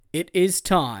It is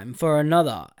time for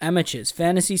another Amateurs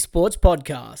Fantasy Sports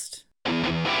Podcast.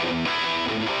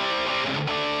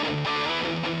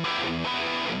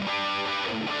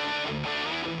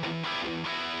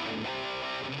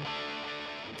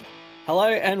 Hello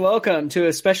and welcome to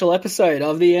a special episode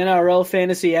of the NRL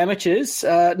Fantasy Amateurs.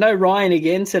 No Ryan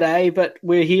again today, but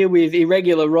we're here with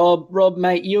irregular Rob. Rob,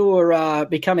 mate, you're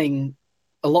becoming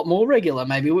a lot more regular.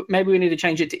 Maybe we need to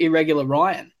change it to irregular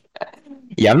Ryan.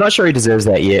 Yeah, I'm not sure he deserves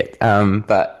that yet,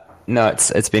 but no,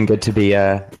 it's been good to be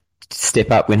step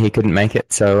up when he couldn't make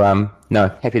it. So no,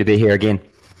 happy to be here again.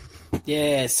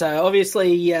 Yeah, so obviously,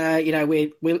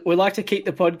 we like to keep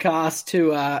the podcast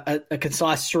to a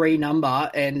concise 3 number,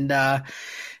 and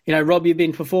Rob, you've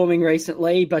been performing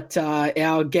recently, but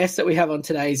our guest that we have on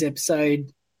today's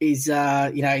episode is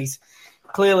he's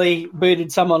clearly booted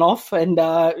someone off, and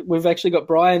we've actually got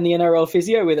Brian, the NRL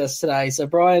physio, with us today. So,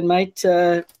 Brian, mate,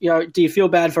 do you feel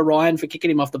bad for Ryan for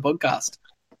kicking him off the podcast?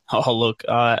 Oh, look,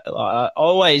 I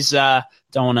always don't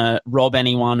want to rob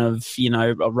anyone of,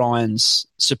 Ryan's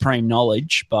supreme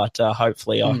knowledge, but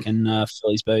hopefully I can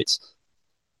fill his boots.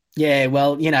 Yeah,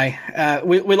 well,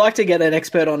 we like to get an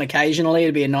expert on occasionally.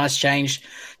 It'd be a nice change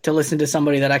to listen to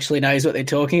somebody that actually knows what they're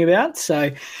talking about.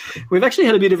 So we've actually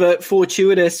had a bit of a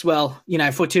fortuitous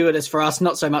for us,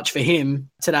 not so much for him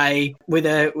today, with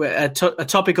a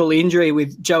topical injury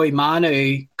with Joey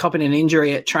Manu copping an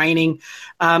injury at training.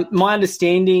 My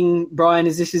understanding, Brian,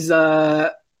 is this is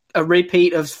a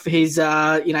repeat of his,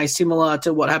 similar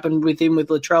to what happened with him with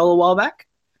Latrell a while back.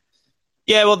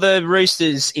 Yeah, well, the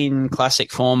Roosters in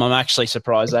classic form, I'm actually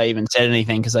surprised they even said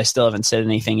anything, because they still haven't said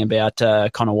anything about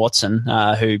Connor Watson,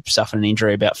 who suffered an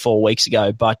injury about 4 weeks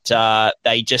ago. But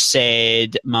they just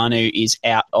said Manu is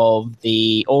out of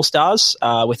the All-Stars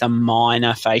with a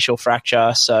minor facial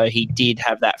fracture. So he did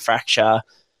have that fracture,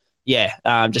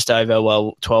 just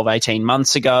over, 12, 18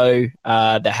 months ago.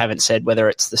 They haven't said whether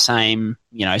it's the same,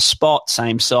 spot,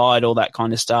 same side, all that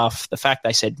kind of stuff. The fact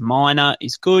they said minor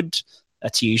is good.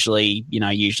 That's usually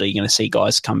you're going to see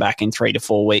guys come back in 3 to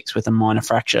 4 weeks with a minor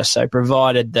fracture. So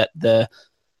provided that the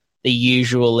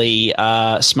usually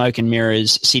smoke and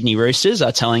mirrors Sydney Roosters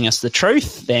are telling us the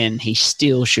truth, then he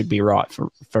still should be right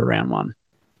for round 1.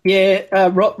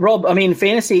 Yeah, Rob, I mean,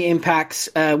 fantasy impacts,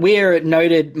 we're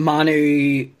noted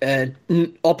Manu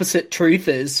opposite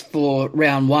truthers for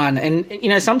round 1.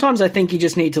 And, sometimes I think you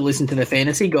just need to listen to the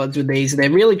fantasy gods with these. They're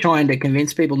really trying to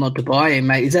convince people not to buy him,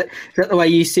 mate. Is that the way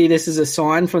you see this as a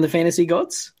sign from the fantasy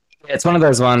gods? Yeah, it's one of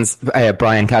those ones,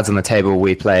 Brian, cards on the table,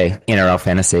 we play NRL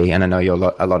Fantasy, and I know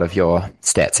a lot of your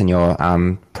stats and your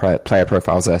player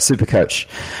profiles are Supercoach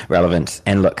relevant.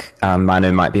 And look,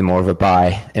 Manu might be more of a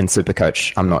buy in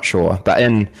Supercoach, I'm not sure. But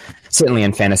certainly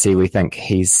in Fantasy, we think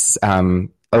he's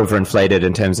overinflated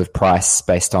in terms of price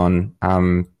based on...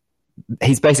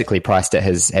 he's basically priced at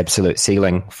his absolute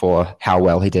ceiling for how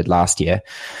well he did last year.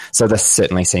 So this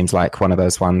certainly seems like one of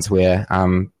those ones where...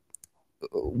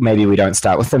 maybe we don't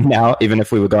start with them now, even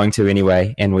if we were going to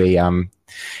anyway, and we,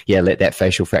 let that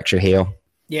facial fracture heal.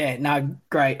 Yeah, no,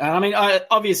 great. I mean,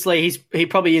 obviously he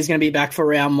probably is going to be back for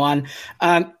round 1.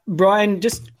 Brian,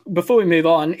 just before we move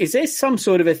on, is there some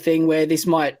sort of a thing where this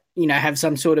might, have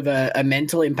some sort of a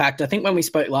mental impact? I think when we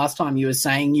spoke last time, you were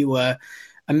saying you were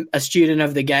a student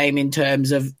of the game in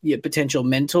terms of your potential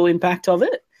mental impact of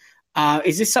it.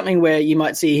 Is this something where you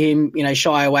might see him,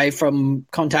 shy away from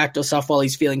contact or stuff while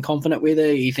he's feeling confident with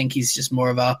it? Or you think he's just more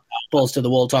of a balls to the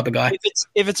wall type of guy?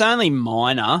 If it's only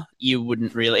minor, you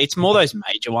wouldn't really. It's more those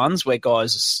major ones where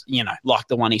guys, like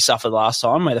the one he suffered last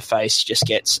time, where the face just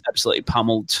gets absolutely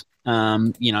pummeled,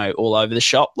 all over the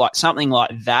shop. Like something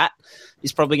like that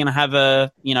is probably going to have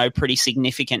a, pretty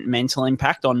significant mental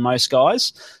impact on most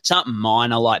guys. Something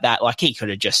minor like that, like he could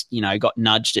have just, got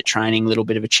nudged at training, a little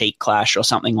bit of a cheek clash or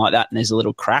something like that, and there's a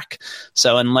little crack.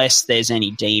 So unless there's any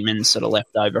demons sort of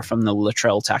left over from the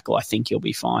Latrell tackle, I think he'll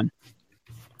be fine.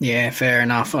 Yeah, fair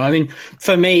enough. I mean,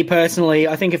 for me personally,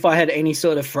 I think if I had any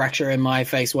sort of fracture in my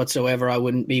face whatsoever, I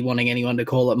wouldn't be wanting anyone to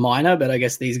call it minor, but I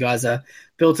guess these guys are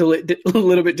built a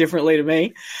little bit differently to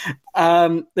me.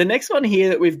 The next one here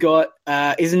that we've got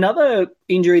is another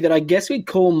injury that I guess we'd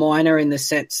call minor in the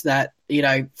sense that,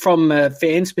 from a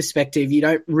fan's perspective, you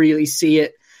don't really see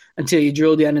it until you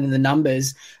drill down into the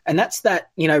numbers. And that's that,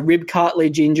 rib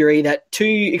cartilage injury that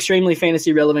 2 extremely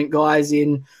fantasy relevant guys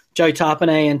in Joe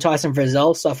Tarpanay and Tyson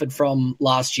Frizzell suffered from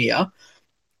last year.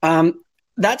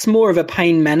 That's more of a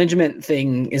pain management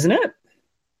thing, isn't it?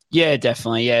 Yeah,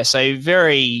 definitely. Yeah. So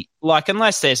very,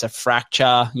 unless there's a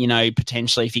fracture,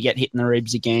 potentially if you get hit in the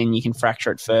ribs again, you can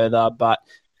fracture it further. But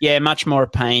Yeah, much more a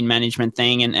pain management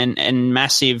thing and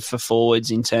massive for forwards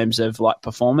in terms of like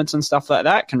performance and stuff like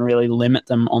that, can really limit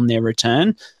them on their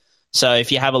return. So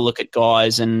if you have a look at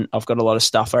guys, and I've got a lot of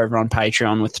stuff over on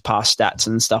Patreon with past stats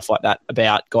and stuff like that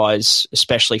about guys,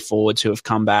 especially forwards who have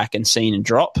come back and seen a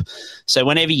drop. So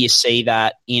whenever you see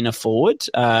that in a forward,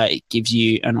 it gives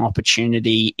you an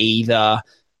opportunity either,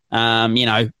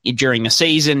 during the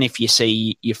season, if you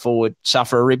see your forward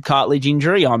suffer a rib cartilage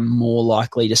injury, I'm more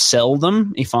likely to sell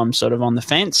them if I'm sort of on the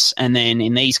fence. And then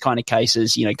in these kind of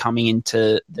cases, coming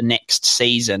into the next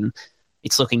season,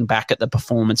 it's looking back at the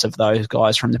performance of those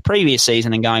guys from the previous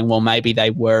season and going, well, maybe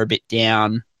they were a bit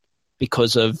down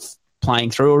because of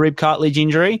playing through a rib cartilage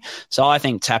injury. So I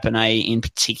think Tapine in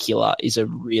particular is a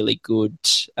really good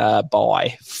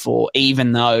buy for,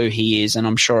 even though he is, and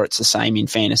I'm sure it's the same in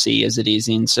fantasy as it is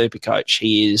in Supercoach,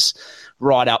 he is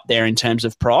right up there in terms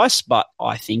of price, but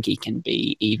I think he can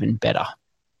be even better.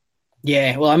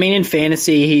 Yeah, well, I mean, in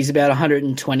fantasy, he's about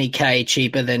 120k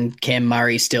cheaper than Cam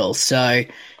Murray still. So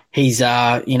he's,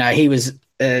 he was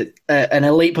an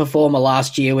elite performer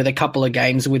last year with a couple of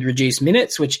games with reduced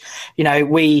minutes, which,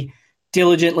 we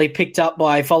diligently picked up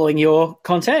by following your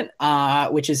content,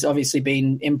 which has obviously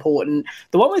been important.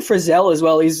 The one with Frizzell as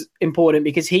well is important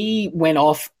because he went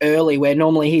off early, where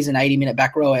normally he's an 80-minute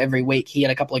back rower every week. He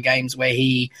had a couple of games where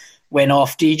he went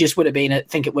off. Do you just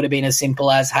think it would have been as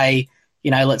simple as, hey,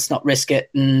 let's not risk it,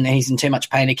 and he's in too much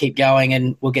pain to keep going,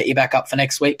 and we'll get you back up for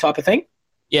next week type of thing?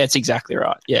 Yeah, it's exactly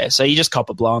right. Yeah, so you just cop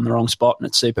a blow in the wrong spot and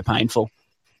it's super painful.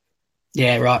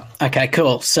 Yeah, right. Okay,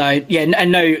 cool. So, yeah,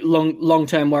 and no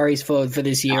long-term worries for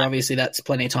this year. Obviously, that's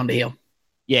plenty of time to heal.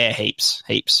 Yeah, heaps.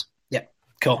 Yeah,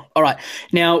 cool. All right.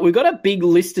 Now, we've got a big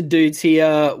list of dudes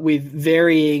here with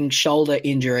varying shoulder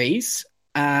injuries.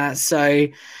 So,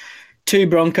 three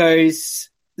Broncos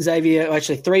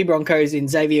in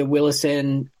Xavier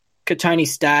Willison, Tony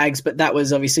Staggs, but that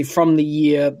was obviously from the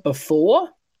year before,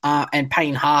 and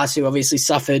Payne Haas, who obviously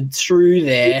suffered through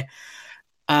there.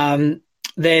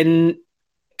 Then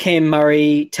Cam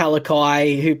Murray,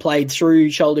 Talakai, who played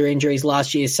through shoulder injuries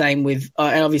last year, same with,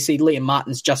 and obviously Liam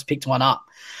Martin's just picked one up.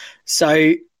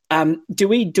 So do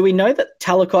we know that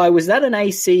Talakai, was that an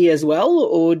AC as well,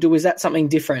 or was that something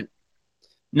different?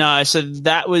 No, so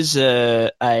that was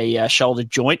a shoulder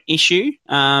joint issue.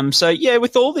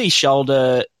 With all these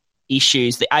shoulder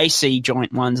issues, the AC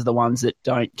joint ones are the ones that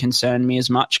don't concern me as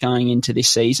much going into this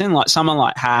season. Like someone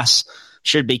like Haas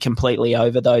should be completely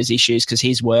over those issues because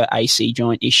his were AC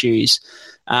joint issues.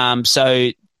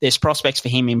 So there's prospects for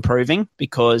him improving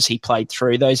because he played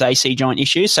through those AC joint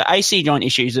issues. So AC joint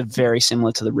issues are very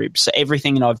similar to the ribs. So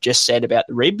everything that I've just said about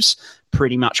the ribs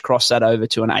pretty much cross that over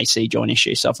to an AC joint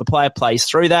issue. So if a player plays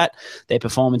through that, their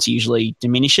performance usually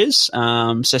diminishes.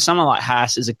 So someone like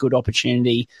Haas is a good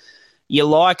opportunity. Your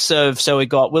likes of, so we've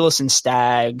got Willison,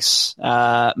 Staggs,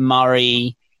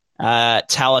 Murray,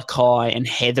 Talakai and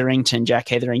Hetherington, Jack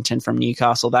Hetherington from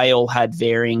Newcastle, they all had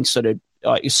varying sort of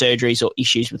surgeries or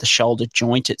issues with the shoulder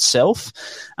joint itself.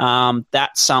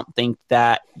 That's something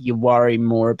that you worry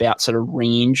more about, sort of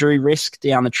re-injury risk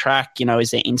down the track. Is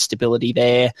there instability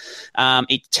there?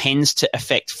 It tends to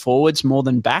affect forwards more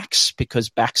than backs because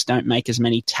backs don't make as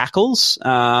many tackles.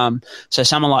 So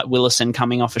someone like Willison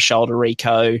coming off a shoulder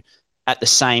reco at the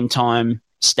same time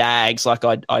Staggs, like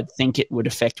I'd think it would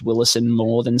affect Willison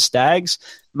more than Staggs.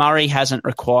 Murray hasn't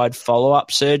required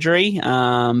follow-up surgery,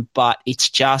 but it's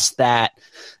just that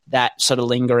sort of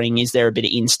lingering, is there a bit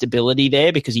of instability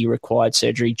there because he required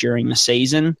surgery during the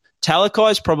season. Talakai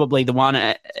is probably the one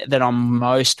that I'm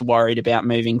most worried about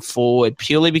moving forward,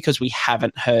 purely because we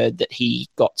haven't heard that he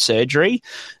got surgery.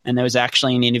 And there was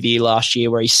actually an interview last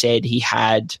year where he said he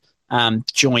had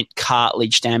joint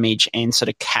cartilage damage and sort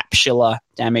of capsular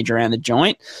damage around the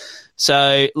joint.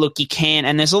 So, look, you can,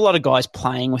 and there's a lot of guys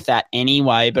playing with that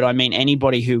anyway, but I mean,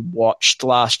 anybody who watched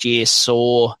last year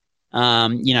saw,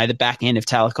 the back end of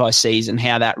Talakai's season,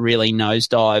 how that really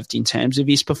nosedived in terms of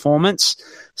his performance.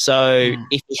 So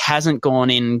if he hasn't gone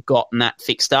in and gotten that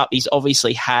fixed up, he's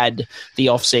obviously had the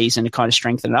off-season to kind of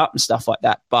strengthen it up and stuff like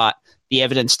that, but the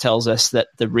evidence tells us that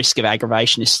the risk of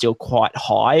aggravation is still quite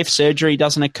high if surgery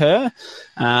doesn't occur.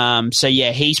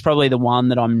 He's probably the one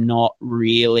that I'm not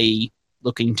really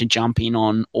looking to jump in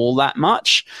on all that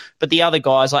much. But the other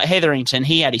guys, like Hetherington,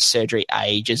 he had his surgery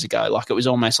ages ago. Like it was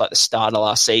almost like the start of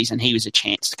last season. He was a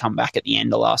chance to come back at the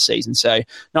end of last season. So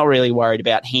not really worried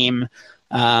about him.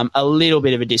 A little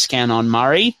bit of a discount on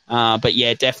Murray. But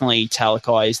yeah, definitely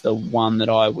Talakai is the one that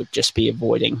I would just be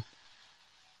avoiding.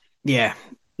 Yeah.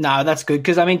 No, that's good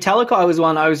because, I mean, Talakai was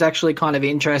one I was actually kind of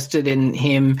interested in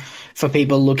him for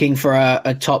people looking for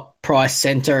a top price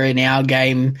centre in our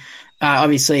game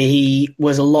Obviously, he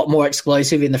was a lot more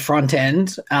explosive in the front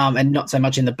end and not so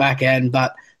much in the back end,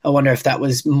 but I wonder if that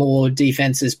was more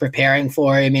defenses preparing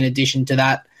for him in addition to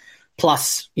that.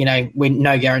 Plus, with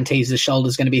no guarantees the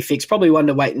shoulder's going to be fixed. Probably one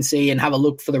to wait and see and have a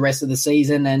look for the rest of the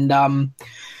season and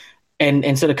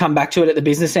sort of come back to it at the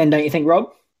business end, don't you think,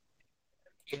 Rob?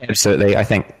 Absolutely, I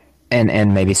think,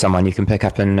 and maybe someone you can pick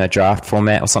up in a draft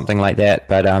format or something like that.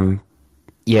 But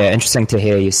yeah, interesting to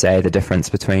hear you say the difference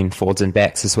between forwards and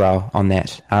backs as well on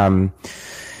that. And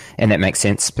that makes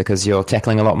sense because you're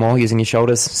tackling a lot more using your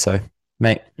shoulders. So,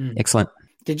 mate, excellent.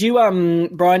 Did you,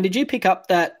 Brian, did you pick up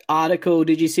that article?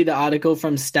 Did you see the article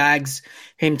from Stags,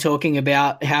 him talking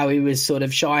about how he was sort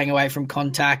of shying away from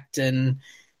contact and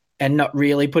not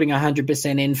really putting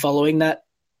 100% in following that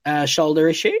shoulder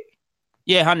issue?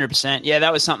 Yeah, 100%. Yeah,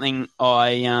 that was something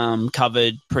I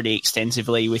covered pretty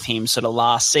extensively with him sort of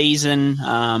last season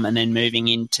and then moving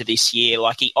into this year.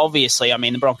 Like the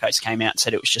Broncos came out and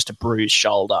said it was just a bruised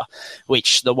shoulder,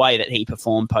 which the way that he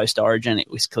performed post-Origin, it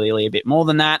was clearly a bit more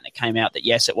than that. And it came out that,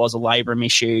 yes, it was a labrum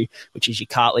issue, which is your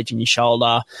cartilage in your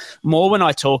shoulder. More when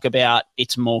I talk about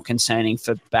it's more concerning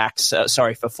for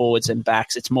for forwards and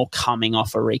backs, it's more coming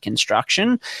off a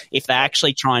reconstruction. If they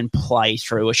actually try and play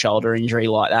through a shoulder injury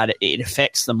like that, it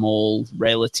affects them all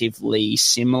relatively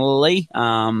similarly,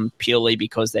 purely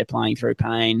because they're playing through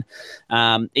pain.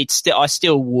 I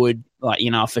still would,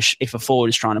 if a forward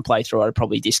is trying to play through it, I'd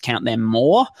probably discount them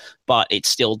more, but it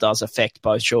still does affect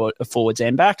both forwards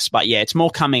and backs. But yeah, it's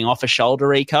more coming off a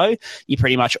shoulder eco. You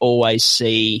pretty much always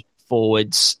see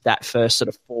forwards that first sort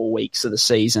of 4 weeks of the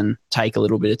season take a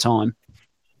little bit of time.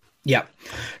 Yeah.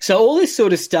 So all this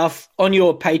sort of stuff on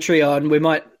your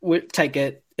Patreon, we'll take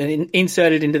it and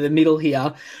insert it into the middle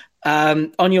here.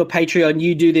 On your Patreon,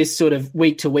 you do this sort of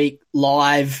week-to-week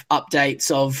live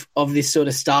updates of this sort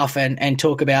of stuff and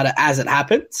talk about it as it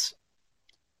happens.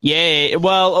 Yeah,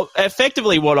 well,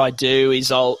 effectively what I do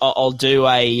is I'll do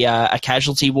a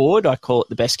casualty ward. I call it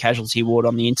the best casualty ward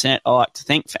on the internet, I like to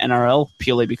think, for NRL,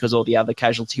 purely because all the other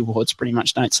casualty wards pretty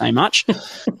much don't say much.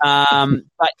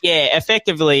 But yeah,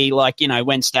 effectively,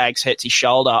 when Stags hurts his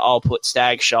shoulder, I'll put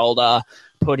Stag's shoulder,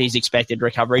 put his expected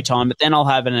recovery time, but then I'll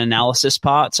have an analysis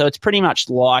part. So it's pretty much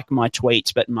like my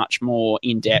tweets, but much more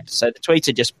in-depth. So the tweets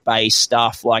are just base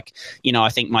stuff. I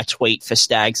think my tweet for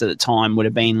Stags at the time would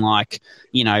have been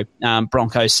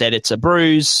Broncos said it's a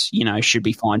bruise, should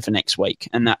be fine for next week.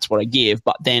 And that's what I give.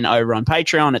 But then over on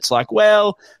Patreon, it's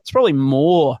it's probably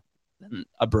more than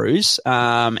a bruise,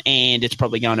 and it's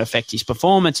probably going to affect his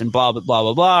performance and blah, blah, blah,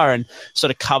 blah, blah, and sort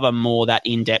of cover more that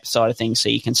in-depth side of things so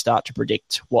you can start to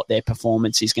predict what their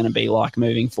performance is going to be like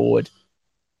moving forward.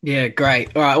 Yeah,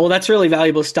 great. All right, well, that's really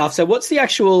valuable stuff. So what's the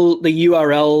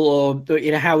URL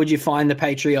or, how would you find the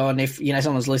Patreon if,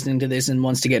 someone's listening to this and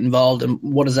wants to get involved, and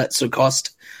what does that sort of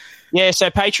cost? Yeah,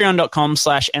 so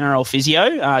patreon.com/NRL Physio.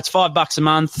 It's $5 a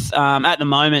month. At the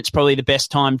moment, it's probably the best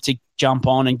time to jump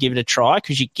on and give it a try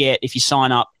because if you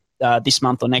sign up this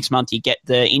month or next month, you get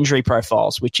the injury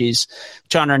profiles, which is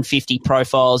 250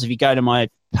 profiles. If you go to my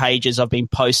pages, I've been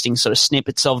posting sort of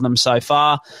snippets of them so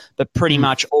far, but pretty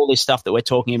much all this stuff that we're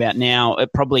talking about now,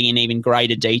 probably in even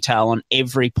greater detail on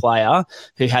every player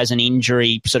who has an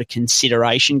injury sort of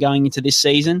consideration going into this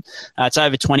season. It's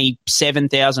over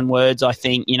 27,000 words, I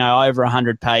think, over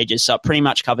 100 pages. So it pretty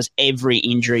much covers every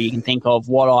injury you can think of,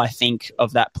 what I think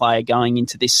of that player going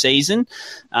into this season.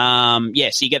 So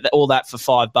you get all that for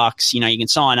 $5. You can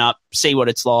sign up, see what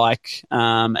it's like,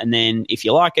 and then if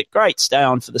you like it, great, stay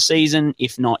on for the season.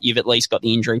 If not, you've at least got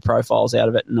the injury profiles out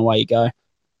of it and away you go.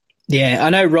 Yeah,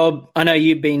 I know, Rob,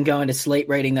 you've been going to sleep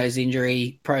reading those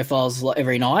injury profiles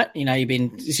every night.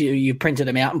 You printed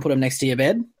them out and put them next to your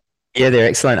bed. Yeah, they're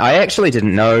excellent. I actually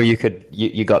didn't know you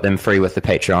got them free with the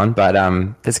Patreon, but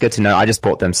that's good to know. I just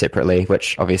bought them separately,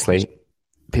 which obviously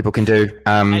people can do.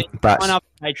 But sign up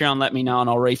Patreon, let me know,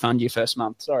 and I'll refund you first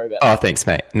month. Sorry about that. Oh, thanks,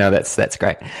 mate. No, that's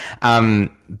great.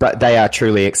 But they are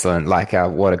truly excellent.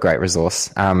 What a great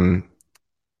resource.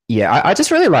 I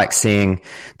just really like seeing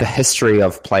the history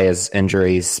of players'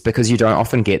 injuries because you don't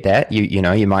often get that.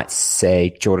 You might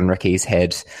say Jordan Rickies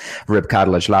had rib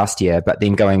cartilage last year, but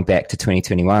then going back to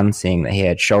 2021, seeing that he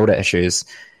had shoulder issues,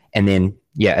 and then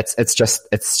it's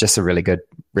just a really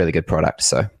good product.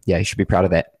 So yeah, you should be proud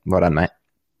of that. Well done, mate.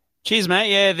 Cheers, mate.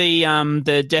 Yeah,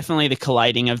 the definitely the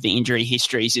collating of the injury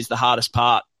histories is the hardest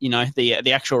part.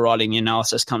 The actual writing, the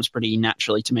analysis comes pretty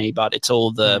naturally to me, but it's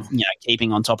all the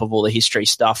keeping on top of all the history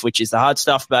stuff, which is the hard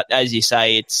stuff. But as you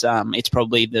say, it's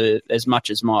probably as much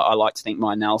as I like to think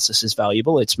my analysis is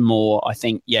valuable. It's more, I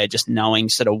think, just knowing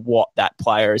sort of what that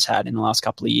player has had in the last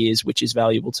couple of years, which is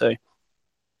valuable too.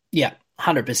 Yeah.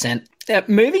 100%.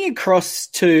 Moving across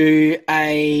to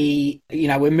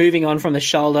we're moving on from the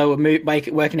shoulder, we're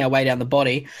working our way down the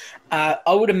body. I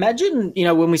would imagine,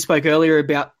 when we spoke earlier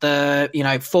about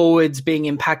the, forwards being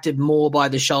impacted more by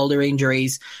the shoulder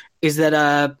injuries, is that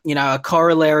a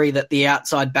corollary that the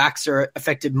outside backs are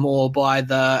affected more by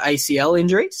the ACL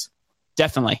injuries?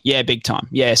 Definitely. Yeah, big time.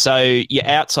 Yeah, so your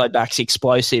outside backs,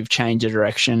 explosive change of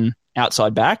direction,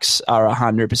 outside backs are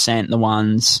 100% the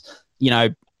ones,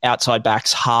 outside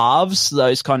backs, halves,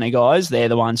 those kind of guys, they're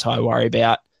the ones I worry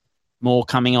about more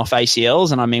coming off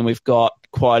ACLs. And I mean, we've got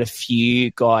quite a few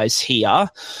guys here.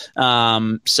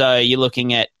 So you're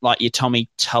looking at like your Tommy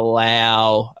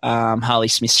Talau, Harley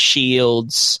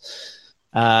Smith-Shields.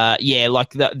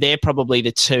 They're probably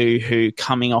the two who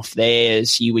coming off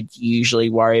theirs, you would usually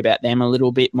worry about them a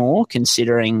little bit more,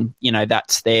 considering,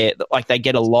 that's they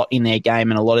get a lot in their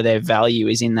game and a lot of their value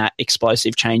is in that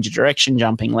explosive change of direction,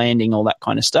 jumping, landing, all that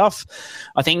kind of stuff.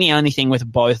 I think the only thing with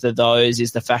both of those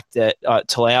is the fact that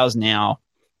Talau's now,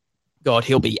 God,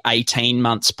 he'll be 18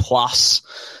 months plus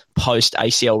post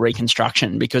ACL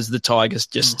reconstruction because the Tigers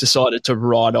just decided to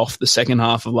ride off the second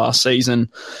half of last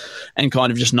season and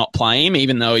kind of just not play him,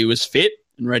 even though he was fit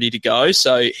and ready to go.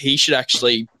 So he should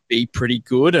actually be pretty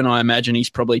good, and I imagine he's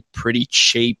probably pretty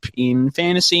cheap in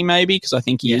fantasy maybe because I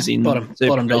think he is in bottom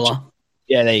dollar.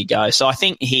 Yeah, there you go. So I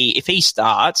think if he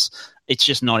starts, it's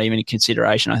just not even a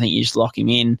consideration. I think you just lock him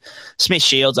in.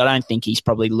 Smith-Shields, I don't think he's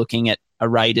probably looking at a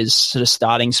Raiders sort of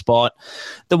starting spot.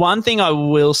 The one thing I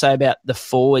will say about the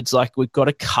forwards, like we've got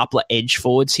a couple of edge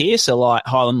forwards here. So like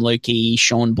Hylam Lukey,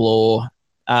 Sean Bloor,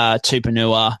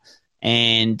 Tupanua,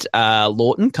 and Carl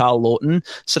Lawton,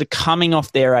 sort of coming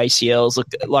off their ACLs. Look,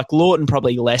 like Lawton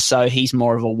probably less so. He's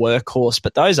more of a workhorse.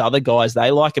 But those other guys,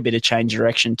 they like a bit of change of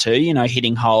direction too,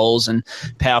 hitting holes and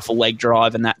powerful leg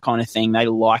drive and that kind of thing. They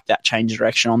like that change of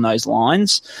direction on those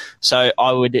lines. So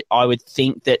I would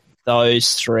think that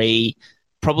those three,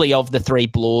 probably of the three,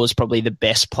 Bloor's probably the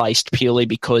best placed purely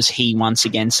because he once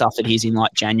again suffered his in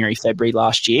like January, February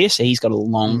last year. So he's got a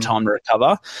long time to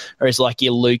recover. Whereas like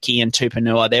your Lukey and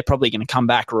Tupanua, they're probably going to come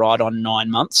back right on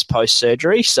 9 months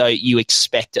post-surgery. So you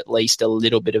expect at least a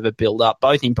little bit of a build-up,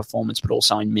 both in performance but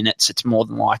also in minutes. It's more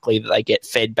than likely that they get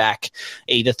fed back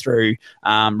either through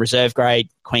reserve grade,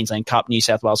 Queensland Cup, New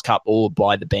South Wales Cup, or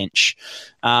by the bench.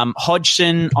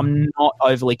 Hodgson, I'm not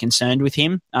overly concerned with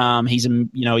him. He's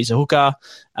a hooker.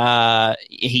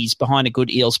 He's behind a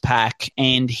good Eels pack,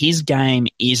 and his game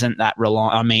isn't that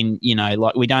reliant. I mean,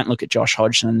 we don't look at Josh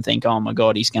Hodgson and think, oh my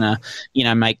God, he's going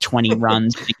to, make 20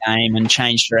 runs in a game and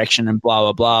change direction and blah,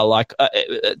 blah, blah. Like,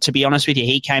 to be honest with you,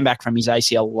 he came back from his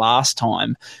ACL last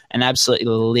time and absolutely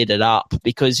lit it up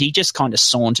because he just kind of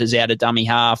saunters out a dummy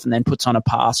half and then puts on a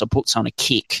pass or puts on a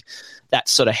kick.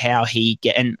 That's sort of how he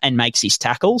and makes his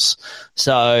tackles.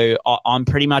 So I'm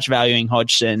pretty much valuing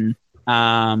Hodgson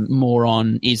more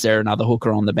on, is there another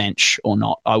hooker on the bench or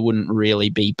not? I wouldn't really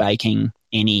be baking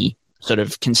any sort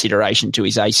of consideration to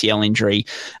his ACL injury,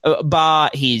 bar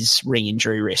his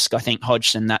re-injury risk. I think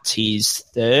Hodgson, that's his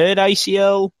third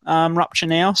ACL rupture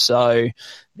now. So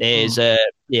there's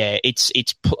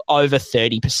it's over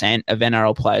 30% of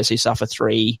NRL players who suffer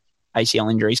 3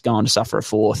 ACL injuries go on to suffer a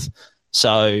 4th.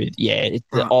 So, the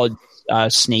odds are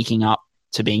sneaking up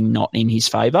to being not in his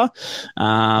favour.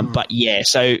 But,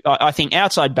 so I think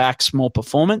outside backs, more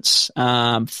performance.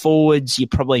 Forwards, you're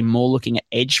probably more looking at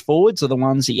edge forwards are the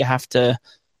ones that you have to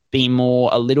be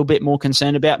a little bit more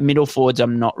concerned about. Middle forwards,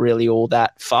 I'm not really all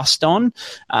that fussed on.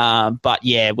 But,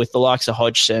 with the likes of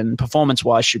Hodgson,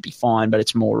 performance-wise should be fine, but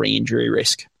it's more re-injury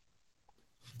risk.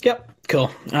 Yep,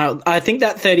 cool. I think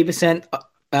that 30%...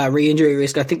 re-injury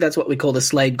risk, I think that's what we call the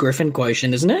Slade Griffin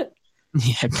quotient, isn't it?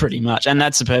 Yeah, pretty much. And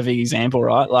that's a perfect example,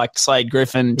 right? Like Slade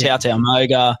Griffin, Tautau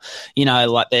Moga,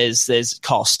 like there's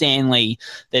Kyle Stanley,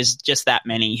 there's just that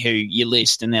many who you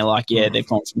list and they're like, they've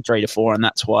gone from 3 to 4 and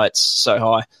that's why it's so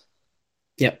high.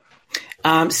 Yep.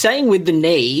 Staying with the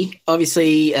knee,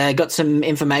 obviously got some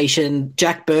information.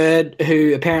 Jack Bird,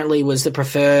 who apparently was the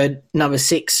preferred number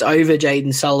 6 over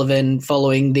Jaden Sullivan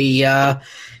following the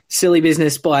silly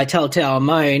business by Tautau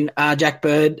Amone. Jack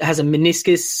Bird has a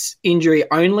meniscus injury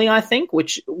only, I think,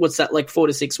 what's that, like 4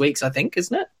 to 6 weeks, I think,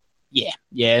 isn't it?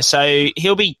 Yeah. So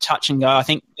he'll be touch and go. I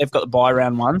think they've got the bye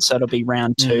round 1, so it'll be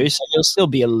round 2. So he'll still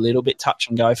be a little bit touch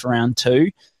and go for round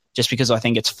 2, just because I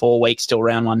think it's 4 weeks till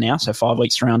round 1 now, so 5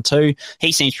 weeks to round 2.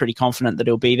 He seems pretty confident that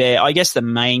he'll be there. I guess the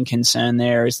main concern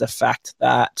there is the fact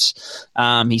that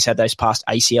he's had those past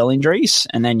ACL injuries,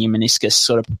 and then your meniscus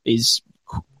sort of is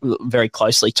very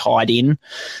closely tied in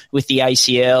with the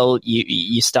ACL.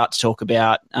 You start to talk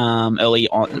about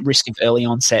risk of early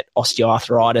onset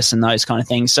osteoarthritis and those kind of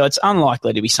things. So it's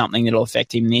unlikely to be something that'll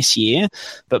affect him this year,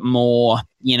 but more,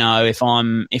 if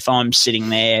I'm sitting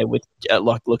there with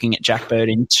like looking at Jack Bird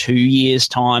in 2 years'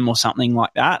 time or something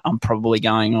like that, I'm probably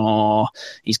going,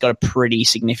 he's got a pretty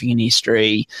significant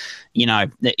history.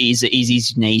 Is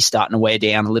his knee starting to wear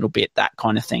down a little bit, that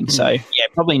kind of thing. So yeah,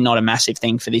 probably not a massive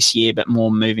thing for this year, but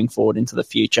more moving forward into the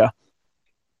future.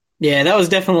 Yeah, that was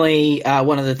definitely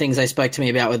one of the things they spoke to me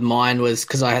about with mine, was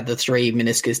because I had the 3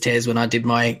 meniscus tears when I did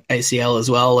my ACL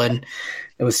as well, and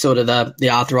it was sort of the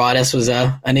arthritis was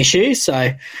an issue. So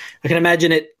I can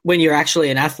imagine it when you're actually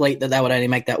an athlete that would only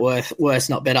make that worse,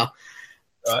 not better.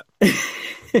 Right.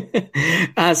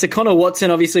 So Connor Watson,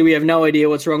 obviously we have no idea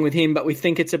what's wrong with him, but we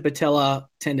think it's a patella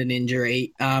tendon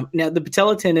injury. Now, the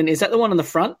patella tendon, is that the one on the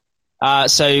front?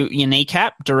 So your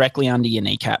kneecap, directly under your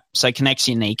kneecap. So connects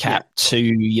your kneecap to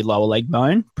your lower leg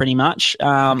bone, pretty much.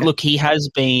 Okay. Look, he has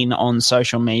been on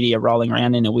social media rolling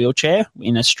around in a wheelchair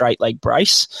in a straight leg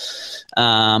brace.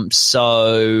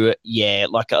 So, yeah,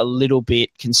 like a little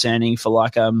bit concerning for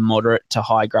like a moderate to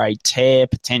high grade tear.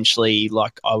 Potentially,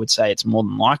 like I would say it's more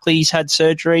than likely he's had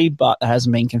surgery, but it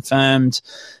hasn't been confirmed.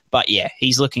 But, yeah,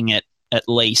 he's looking at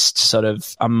least sort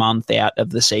of a month out of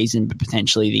the season, but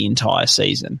potentially the entire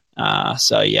season.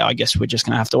 So, yeah, I guess we're just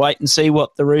going to have to wait and see when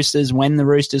the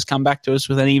Roosters come back to us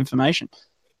with any information.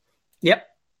 Yep.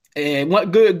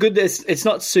 What good. It's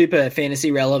not super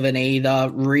fantasy relevant either,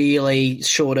 really,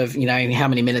 short of, how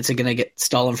many minutes are going to get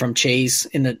stolen from Cheese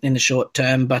in the short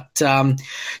term. But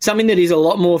something that is a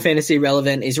lot more fantasy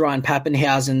relevant is Ryan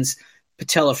Pappenhausen's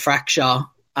patella fracture.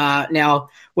 Now,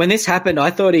 when this happened,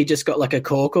 I thought he just got like a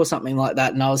cork or something like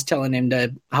that, and I was telling him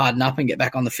to harden up and get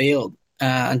back on the field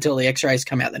until the x-rays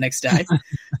come out the next day.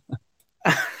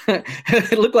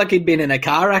 It looked like he'd been in a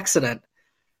car accident.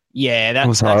 Yeah, that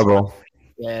was horrible.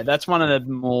 That's one of the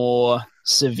more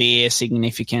severe,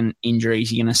 significant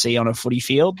injuries you're going to see on a footy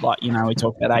field. Like, we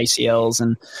talk about ACLs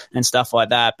and stuff like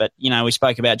that. But, we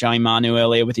spoke about Joey Manu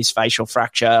earlier with his facial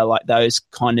fracture. Like, those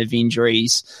kind of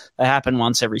injuries, they happen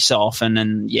once every so often.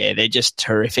 And, yeah, they're just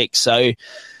horrific. So,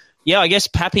 yeah, I guess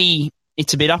Pappy,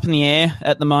 it's a bit up in the air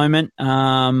at the moment.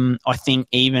 I think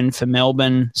even for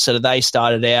Melbourne, sort of they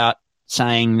started out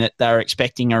saying that they're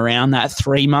expecting around that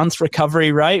 3-month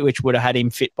recovery rate, which would have had him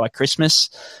fit by Christmas.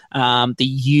 The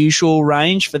usual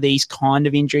range for these kind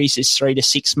of injuries is 3 to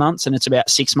 6 months, and it's about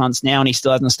 6 months now, and he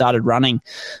still hasn't started running.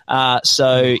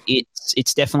 So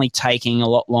it's definitely taking a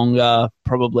lot longer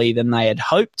probably than they had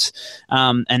hoped,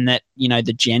 and that,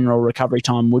 the general recovery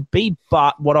time would be.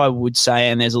 But what I would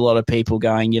say, and there's a lot of people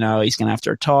going, he's going to have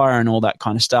to retire and all that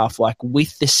kind of stuff, like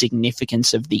with the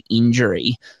significance of the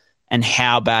injury and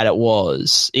how bad it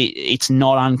was, it's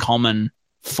not uncommon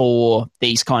for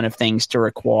these kind of things to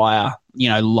require,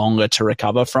 longer to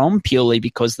recover from, purely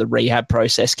because the rehab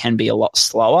process can be a lot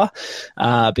slower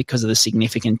because of the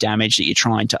significant damage that you're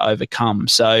trying to overcome.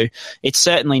 So it's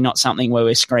certainly not something where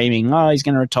we're screaming, he's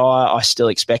going to retire. I still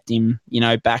expect him,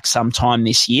 back sometime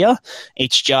this year.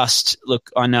 It's just, look,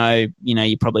 I know,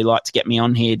 you probably like to get me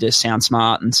on here to sound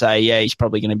smart and say, yeah, he's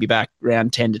probably going to be back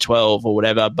around 10 to 12 or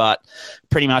whatever. But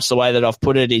pretty much the way that I've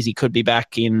put it is he could be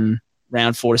back in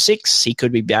round 4 to 6. He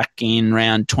could be back in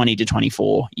round 20 to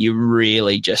 24. You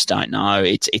really just don't know.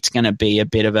 It's going to be a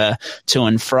bit of a to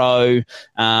and fro.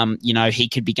 He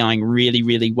could be going really,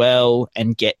 really well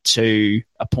and get to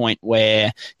a point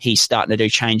where he's starting to do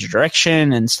change of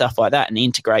direction and stuff like that and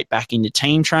integrate back into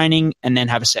team training and then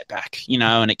have a setback,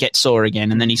 and it gets sore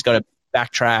again. And then he's got to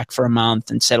backtrack for a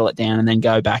month and settle it down and then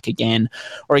go back again.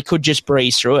 Or he could just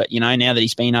breeze through it, now that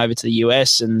he's been over to the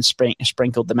US and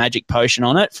sprinkled the magic potion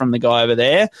on it from the guy over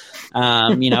there.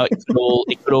 It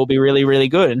could all be really, really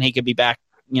good, and he could be back,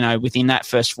 within that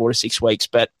first 4 to 6 weeks.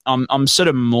 But I'm sort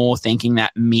of more thinking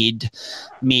that mid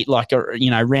like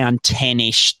round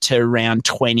 10-ish to round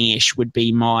 20-ish would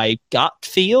be my gut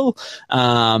feel.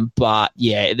 But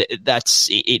yeah,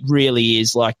 it really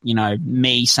is like,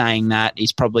 me saying that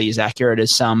is probably as accurate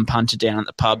as some punter down at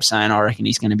the pub saying, I reckon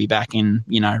he's going to be back in,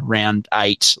 round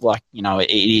 8. Like, it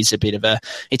is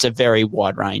it's a very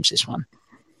wide range, this one.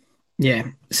 Yeah.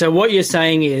 So what you're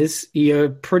saying is you're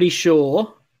pretty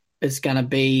sure it's going to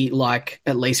be like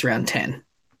at least round 10.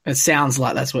 It sounds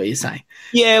like that's what you're saying.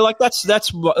 Yeah, like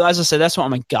that's what, as I said, that's what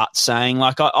my gut's saying.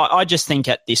 Like I just think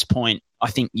at this point,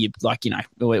 I think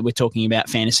we're talking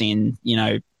about fantasy and,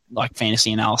 like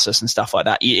fantasy analysis and stuff like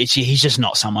that. He's just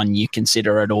not someone you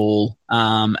consider at all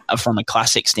from a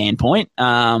classic standpoint.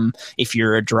 If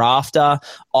you're a drafter,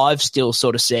 I've still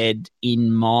sort of said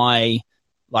in my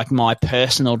like my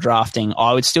personal drafting,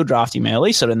 I would still draft him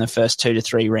early, sort of in the first 2 to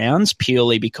 3 rounds,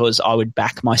 purely because I would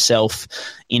back myself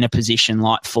in a position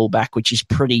like fullback, which is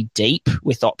pretty deep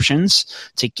with options,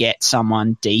 to get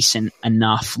someone decent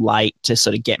enough late to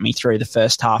sort of get me through the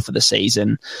first half of the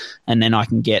season. And then I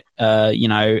can get,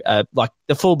 like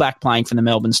the fullback playing for the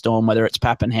Melbourne Storm, whether it's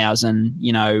Pappenhausen,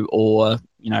 or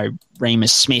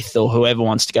Remus Smith or whoever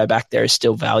wants to go back there, is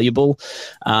still valuable.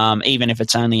 Even if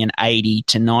it's only an 80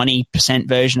 to 90%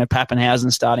 version of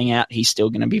Pappenhausen starting out, he's still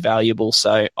going to be valuable.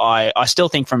 So I still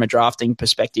think from a drafting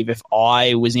perspective, if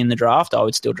I was in the draft, I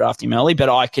would still draft him early, but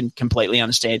I can completely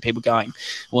understand people going,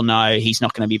 well, no, he's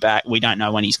not going to be back. We don't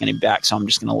know when he's going to be back, so I'm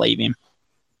just going to leave him.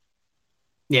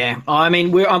 Yeah, I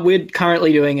mean, we're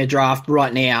currently doing a draft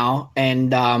right now,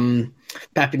 and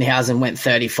Pappenhausen went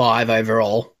 35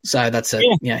 overall, so that's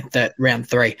round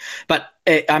 3. But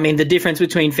I mean, the difference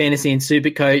between fantasy and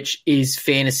Supercoach is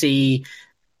fantasy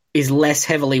is less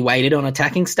heavily weighted on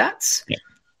attacking stats.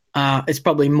 Yeah. It's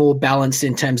probably more balanced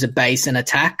in terms of base and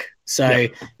attack. So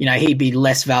he'd be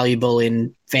less valuable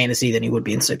in fantasy than he would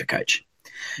be in Supercoach.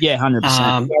 Yeah, 100%.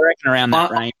 I reckon around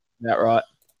that range. Is that right?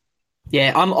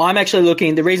 Yeah, I'm actually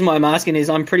looking. The reason why I'm asking is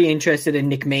I'm pretty interested in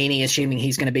Nick Meaney, assuming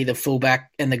he's going to be the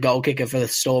fullback and the goal kicker for the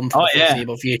Storm for the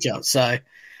foreseeable future. So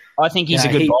I think he's a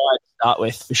good buy to start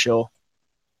with, for sure.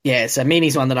 Yeah, so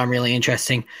Meaney's one that I'm really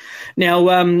interesting. Now,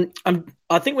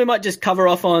 I think we might just cover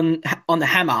off on the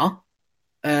Hammer,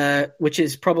 which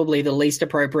is probably the least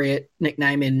appropriate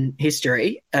nickname in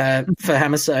history for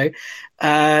Hammer. So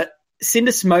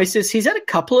syndesmosis, he's had a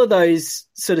couple of those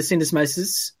sort of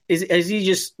syndesmosis. Is he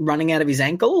just running out of his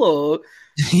ankle, or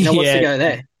what's the go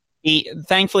there?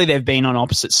 Thankfully, they've been on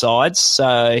opposite sides,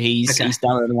 so he's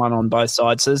done one on both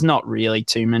sides. So there's not really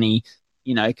too many,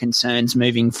 concerns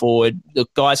moving forward. The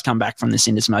guys come back from the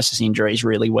syndesmosis injuries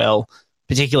really well,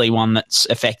 particularly one that's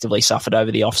effectively suffered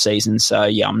over the off-season. So,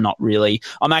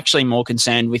 I'm actually more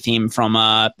concerned with him from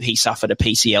he suffered a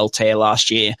PCL tear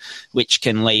last year, which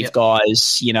can leave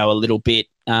guys, a little bit,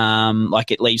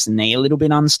 it leaves the knee a little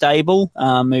bit unstable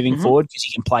moving forward, because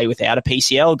you can play without a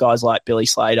PCL. Guys like Billy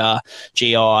Slater,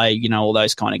 GI, all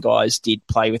those kind of guys did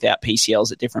play without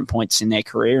PCLs at different points in their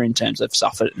career in terms of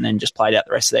suffered and then just played out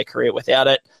the rest of their career without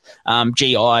it.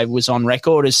 GI was on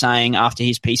record as saying after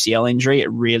his PCL injury, it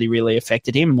really, really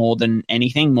affected him more than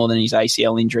anything, more than his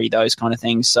ACL injury, those kind of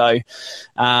things. So,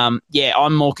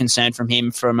 I'm more concerned from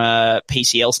him from a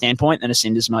PCL standpoint than a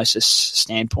syndesmosis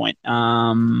standpoint.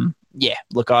 I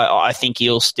think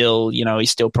he'll still,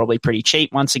 he's still probably pretty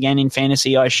cheap once again in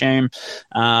fantasy, I assume.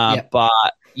 But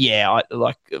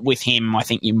with him, I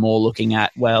think you're more looking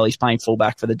at, he's playing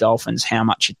fullback for the Dolphins. How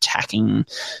much attacking,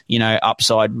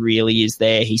 upside really is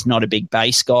there? He's not a big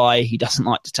base guy. He doesn't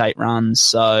like to take runs.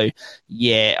 So,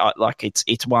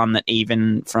 it's one that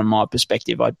even from my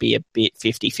perspective, I'd be a bit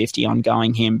 50-50 on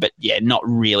going him. But, not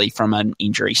really from an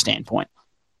injury standpoint.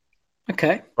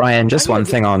 Okay. Brian, just one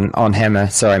thing on Hammer.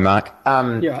 Sorry, Mark.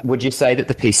 Would you say that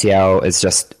the PCL is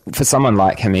just, for someone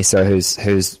like Hamiso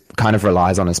who's kind of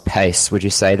relies on his pace, would you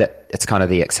say that it's kind of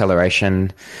the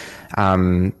acceleration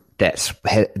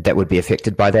that would be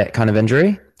affected by that kind of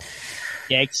injury?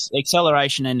 Yeah,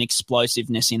 acceleration and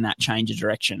explosiveness in that change of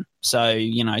direction. So,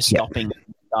 stopping,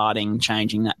 starting,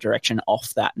 changing that direction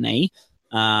off that knee.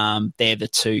 They're the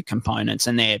two components,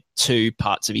 and they're two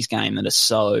parts of his game that are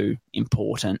so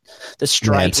important. The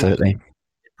straight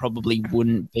probably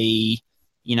wouldn't be,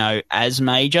 as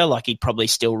major. Like, he'd probably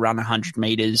still run 100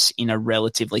 meters in a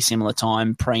relatively similar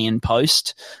time pre and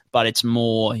post, but it's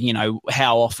more,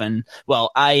 how often do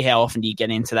you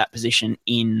get into that position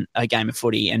in a game of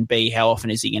footy, and B, how often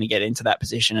is he going to get into that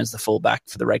position as the fullback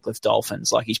for the Redcliffe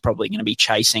Dolphins? Like, he's probably going to be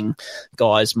chasing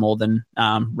guys more than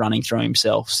running through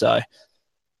himself. So,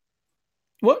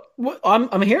 What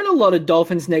I'm hearing a lot of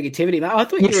Dolphins negativity, mate. I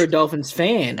thought you were a Dolphins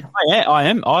fan. Yeah, I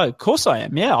am. Of course I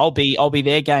am. Yeah, I'll be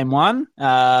there game one.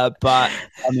 But I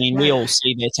mean, we all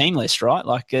see their team list, right?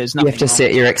 Like, there's nothing. You have to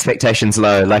set your expectations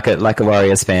low, like a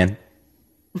Warriors fan.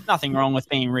 Nothing wrong with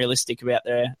being realistic about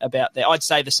there. I'd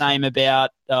say the same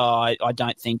about. I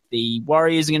don't think the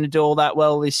Warriors are going to do all that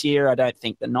well this year. I don't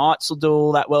think the Knights will do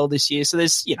all that well this year. So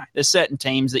there's certain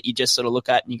teams that you just sort of look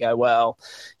at and you go, well,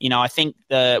 I think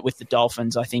with the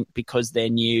Dolphins, I think because they're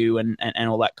new and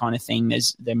all that kind of thing,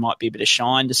 there might be a bit of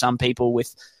shine to some people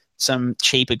with some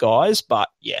cheaper guys. But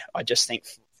yeah, I just think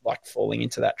like falling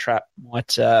into that trap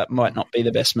might not be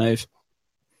the best move.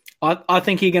 I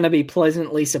think you're going to be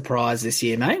pleasantly surprised this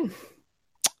year, mate.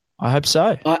 I hope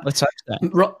so. Let's hope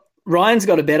so. Ryan's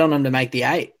got a bet on him to make the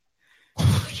 8.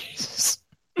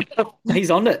 He's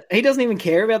on it. He doesn't even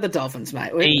care about the Dolphins, mate.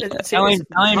 Tell him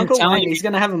he's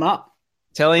going to have him up.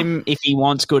 Tell him if he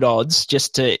wants good odds,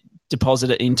 just to deposit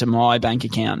it into my bank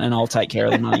account, and I'll take care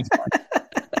of the money for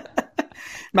him.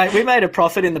 Mate, we made a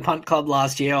profit in the punt club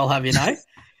last year, I'll have you know.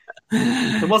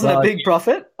 It wasn't a big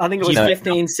profit. I think it was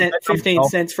 15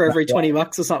 cents for every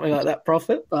 $20 or something like that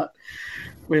profit, but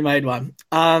we made one.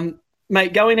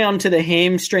 Mate, going on to the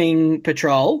hamstring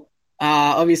patrol,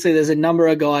 obviously there's a number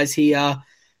of guys here.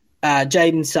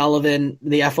 Jaden Sullivan,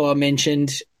 the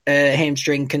aforementioned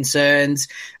hamstring concerns.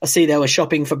 I see they were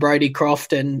shopping for Brodie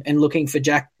Croft and looking for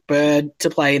Jack Bird to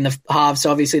play in the half,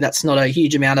 so obviously that's not a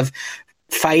huge amount of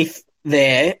faith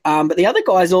there. But the other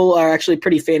guys all are actually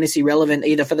pretty fantasy relevant,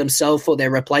 either for themselves or their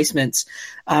replacements.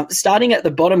 Starting at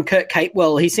the bottom, Kurt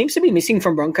Capewell, he seems to be missing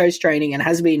from Broncos training and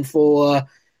has been for,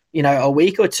 a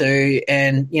week or two.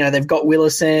 And, they've got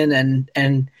Willison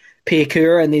and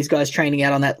Piakura and these guys training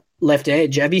out on that left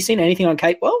edge. Have you seen anything on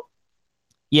Capewell?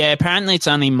 Yeah, apparently it's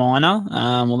only minor.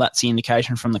 Well, that's the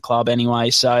indication from the club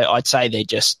anyway. So I'd say they're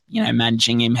just,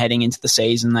 managing him heading into the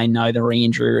season. They know the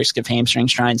re-injury risk of hamstring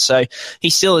strain. So he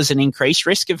still has an increased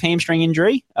risk of hamstring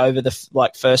injury over the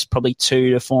first probably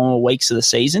 2 to 4 weeks of the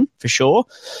season for sure.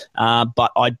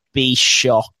 But I'd be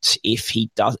shocked if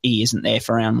he isn't there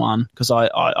for round one, because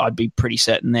I'd be pretty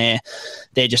certain they're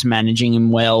just managing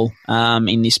him well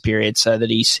in this period so that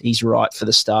he's right for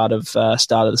the start of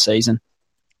the season.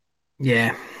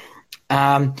 Yeah.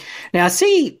 Now,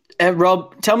 see,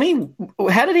 Rob, tell me,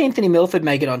 how did Anthony Milford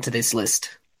make it onto this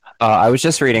list? I was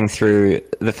just reading through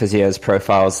the physio's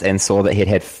profiles and saw that he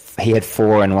had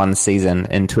 4 in one season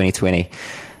in 2020,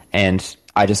 and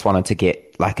I just wanted to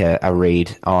get like a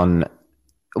read on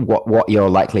what your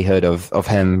likelihood of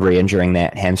him re-injuring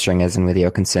that hamstring is, and whether you're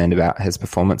concerned about his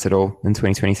performance at all in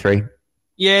 2023.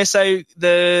 Yeah, so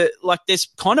there's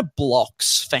kind of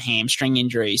blocks for hamstring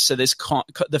injuries. So there's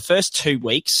the first 2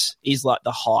 weeks is like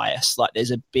the highest. Like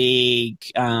there's a big,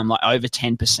 over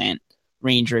 10%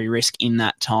 re-injury risk in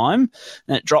that time,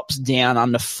 and it drops down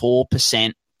under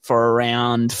 4% for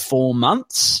around 4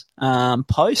 months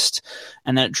post,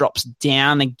 and then it drops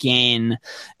down again.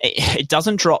 It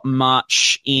doesn't drop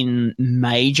much in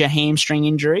major hamstring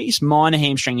injuries. Minor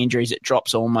hamstring injuries, it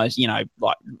drops almost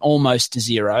to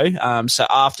zero. So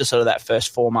after sort of that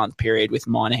first 4 month period with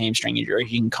minor hamstring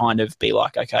injuries, you can kind of be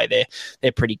like, okay,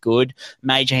 they're pretty good.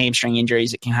 Major hamstring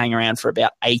injuries, it can hang around for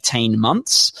about 18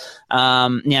 months.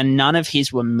 Now, none of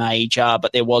his were major,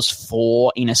 but there was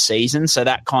 4 in a season, so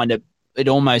that kind of, it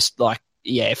almost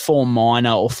 4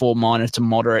 minor or 4 minor to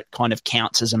moderate kind of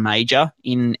counts as a major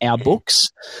in our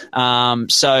books.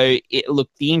 So the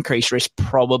increased risk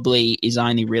probably is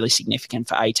only really significant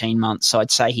for 18 months. So I'd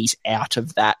say he's out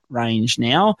of that range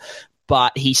now,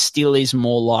 but he still is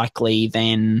more likely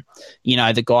than,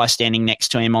 the guy standing next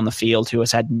to him on the field who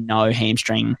has had no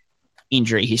hamstring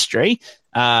injury history.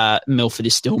 Milford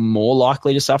is still more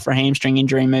likely to suffer a hamstring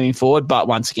injury moving forward, but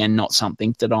once again, not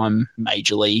something that I'm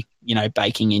majorly,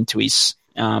 baking into his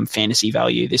fantasy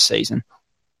value this season.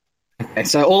 Okay,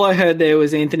 so all I heard there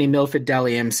was Anthony Milford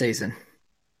Dally M season.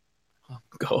 Oh,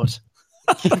 God.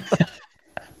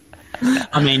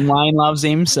 I mean, Wayne loves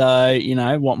him, so,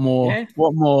 what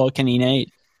more can he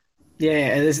need?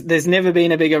 Yeah, there's never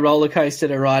been a bigger roller coaster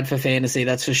to ride for fantasy,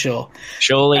 that's for sure.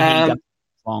 Surely he doesn't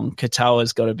long.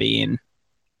 Katoa's got to be in.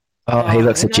 Oh, he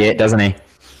looks legit, doesn't he?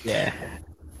 Yeah.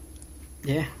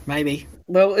 Yeah, maybe.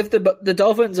 Well, if the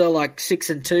Dolphins are like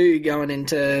 6-2 going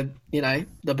into,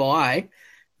 the bye,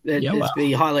 it'd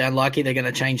be highly unlikely they're going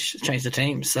to change the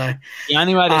team. So the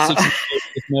only way they're 6-2 is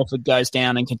if Milford goes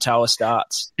down and Katoa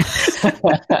starts.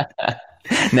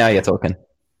 Now you're talking.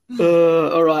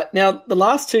 All right. Now, the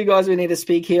last 2 guys we need to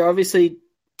speak here, obviously,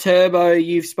 Turbo,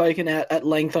 you've spoken at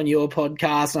length on your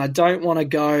podcast, and I don't want to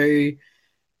go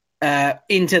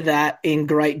into that in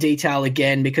great detail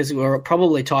again because we're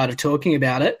probably tired of talking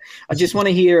about it. I just want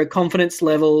to hear a confidence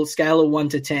level, scale of 1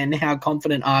 to 10. How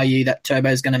confident are you that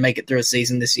Turbo is going to make it through a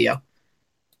season this year?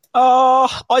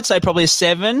 I'd say probably a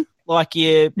 7. Like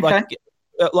if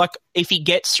he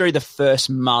gets through the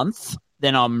first month,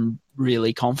 then I'm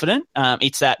really confident.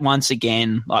 It's that, once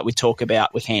again, like we talk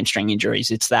about with hamstring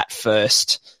injuries, it's that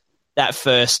first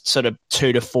sort of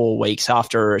 2 to 4 weeks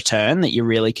after a return that you're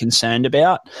really concerned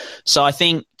about. So I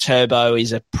think Turbo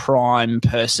is a prime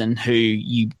person who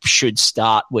you should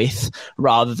start with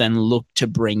rather than look to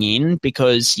bring in,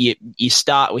 because you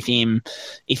start with him.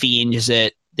 If he injures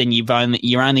it, then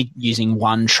you're only using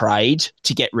one trade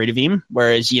to get rid of him.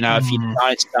 Whereas, if you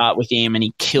don't start with him and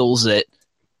he kills it,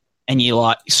 and you're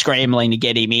like scrambling to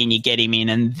get him in, you get him in,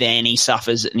 and then he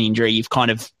suffers an injury, you've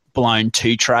kind of blown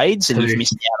 2 trades and you've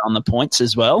missed out on the points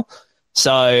as well.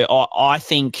 So I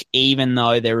think even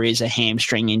though there is a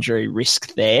hamstring injury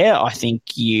risk there, I think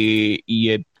you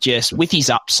just, with his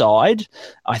upside,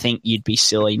 I think you'd be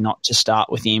silly not to start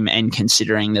with him, and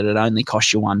considering that it only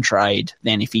costs you one trade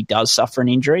then if he does suffer an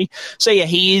injury. So, yeah,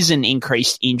 he is an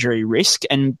increased injury risk,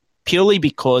 and purely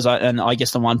because, I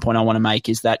guess the one point I want to make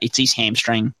is that it's his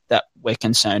hamstring that we're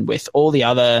concerned with. All the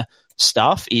other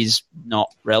stuff is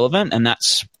not relevant, and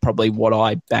that's probably what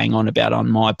I bang on about on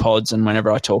my pods and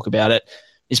whenever I talk about it,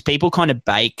 is people kind of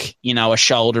bake, a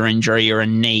shoulder injury or a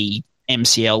knee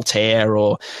MCL tear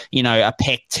or, a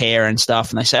pec tear and stuff,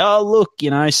 and they say, oh, look,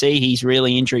 see, he's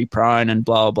really injury prone and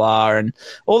blah, blah, and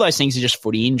all those things are just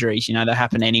footy injuries. They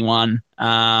happen to anyone.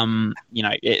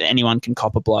 Anyone can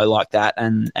cop a blow like that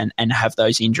and have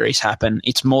those injuries happen.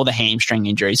 It's more the hamstring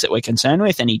injuries that we're concerned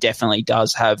with, and he definitely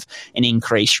does have an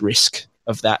increased risk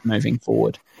of that moving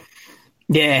forward.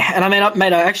 Yeah, and I mean,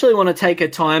 mate, I actually want to take a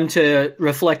time to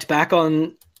reflect back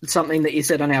on something that you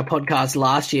said on our podcast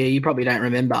last year. You probably don't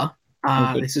remember.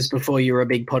 This is before you were a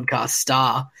big podcast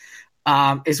star.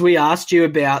 Is we asked you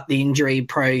about the injury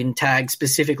prone tag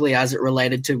specifically as it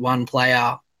related to one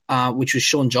player, which was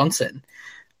Shaun Johnson,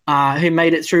 who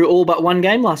made it through all but one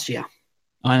game last year.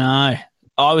 I know.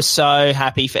 I was so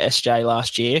happy for SJ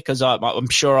last year because I'm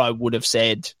sure I would have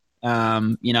said,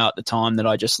 at the time that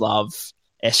I just love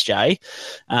SJ.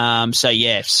 So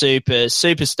yeah, super,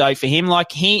 super stoked for him.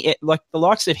 Like the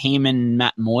likes of him and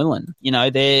Matt Moylan,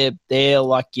 they're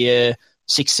like your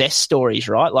success stories,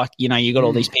 right? Like, you got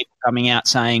all these people coming out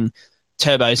saying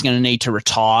Turbo's going to need to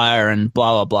retire and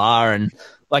blah, blah, blah. And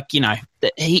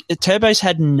the Turbo's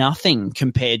had nothing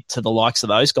compared to the likes of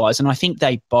those guys. And I think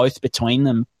they both between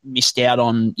them missed out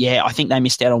on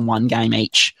one game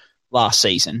each last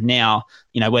season. Now,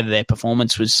 whether their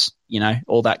performance was,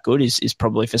 all that good is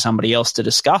probably for somebody else to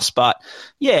discuss. But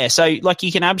yeah, so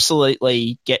you can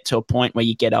absolutely get to a point where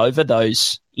you get over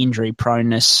those injury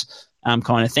proneness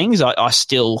kind of things. I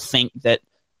still think that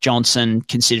Johnson,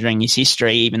 considering his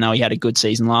history, even though he had a good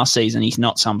season last season, he's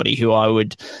not somebody who I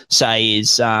would say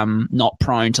is not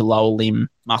prone to lower limb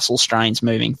muscle strains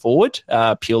moving forward,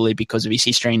 purely because of his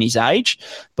history and his age.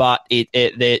 But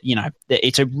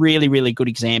it's a really, really good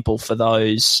example for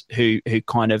those who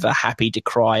kind of are happy to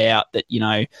cry out that,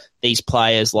 these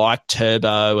players like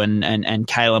Turbo and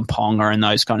Kalen Ponga and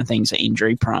those kind of things are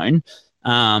injury prone.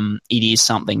 It is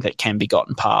something that can be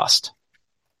gotten past.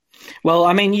 Well,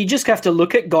 I mean, you just have to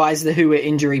look at guys who were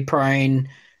injury prone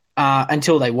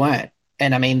until they weren't.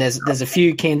 And I mean, there's a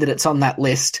few candidates on that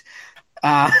list.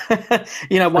 One of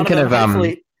them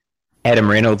hopefully... Adam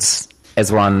Reynolds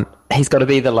as one. He's got to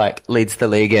be leads the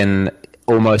league in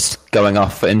almost going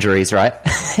off for injuries, right?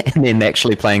 And then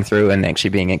actually playing through and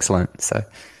actually being excellent. So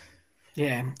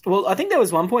yeah. Well, I think there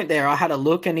was one point there I had a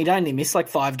look and he'd only missed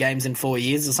 5 games in 4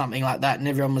 years or something like that, and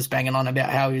everyone was banging on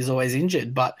about how he was always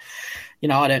injured. But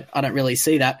I don't really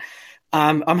see that.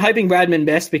 I'm hoping Bradman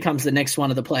Best becomes the next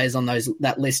one of the players on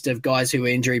that list of guys who were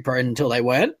injury prone until they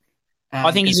weren't.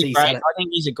 I think he's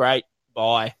a great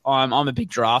buy. I'm a big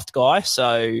draft guy,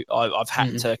 so I've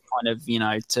had to kind of,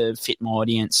 to fit my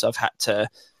audience, I've had to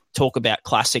talk about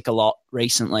Classic a lot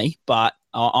recently, but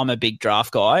I'm a big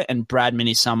draft guy, and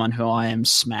Bradman is someone who I am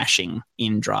smashing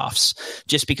in drafts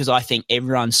just because I think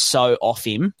everyone's so off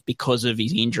him because of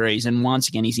his injuries. And once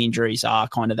again, his injuries are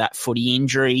kind of that footy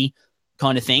injury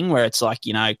kind of thing where it's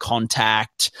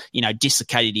contact,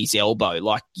 dislocated his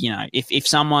elbow. If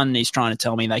someone is trying to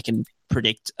tell me they can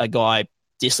predict a guy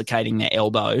dislocating their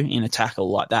elbow in a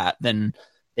tackle like that, then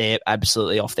they're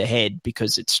absolutely off their head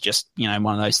because it's just,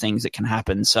 one of those things that can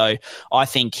happen. So I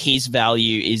think his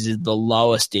value is the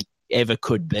lowest it ever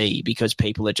could be because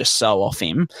people are just so off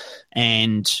him.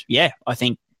 And yeah, I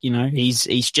think,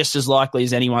 he's just as likely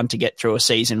as anyone to get through a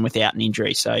season without an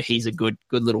injury. So he's a good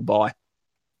little buy.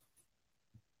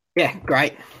 Yeah,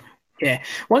 great. Yeah.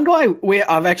 One guy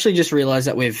I've actually just realised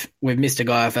that we've missed a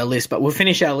guy off our list, but we'll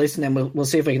finish our list and then we'll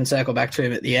see if we can circle back to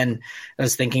him at the end. I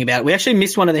was thinking about it. We actually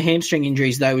missed one of the hamstring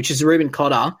injuries though, which is Ruben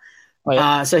Cotter. Oh,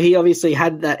 yeah. So he obviously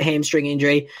had that hamstring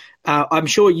injury. I'm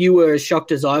sure you were as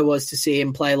shocked as I was to see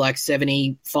him play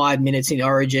 75 minutes in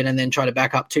Origin and then try to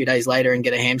back up 2 days later and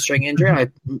get a hamstring injury.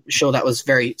 I'm sure that was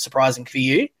very surprising for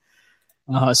you.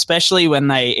 Especially when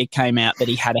it came out that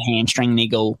he had a hamstring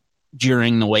niggle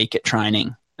during the week at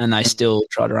training. And they still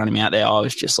try to run him out there. I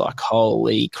was just like,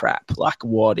 holy crap,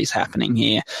 what is happening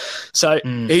here? So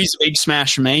he's a big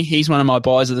smash for me. He's one of my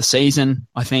buys of the season,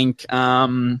 I think.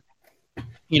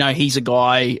 He's a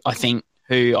guy, I think,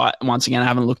 who, once again, I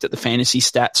haven't looked at the fantasy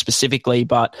stats specifically,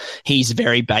 but he's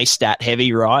very base stat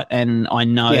heavy, right? And I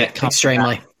know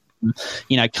extremely.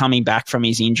 Coming back from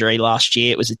his injury last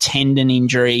year. It was a tendon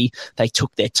injury. They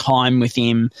took their time with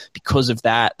him. Because of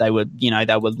that, they were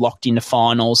locked into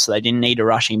finals, so they didn't need to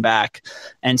rush him back.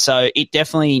 And so it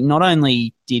definitely, not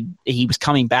only did he was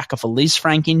coming back off a Liz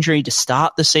Frank injury to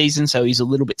start the season, so he's a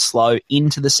little bit slow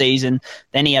into the season.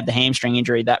 Then he had the hamstring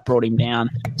injury that brought him down.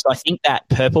 So I think that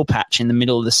purple patch in the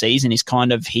middle of the season is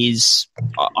kind of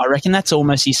I reckon that's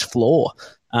almost his floor.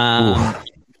 I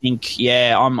think,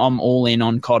 I'm all in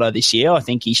on Cotter this year. I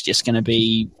think he's just going to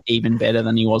be even better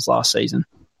than he was last season.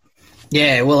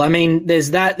 Yeah, well, I mean,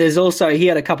 there's that. There's also, he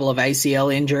had a couple of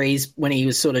ACL injuries when he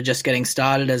was sort of just getting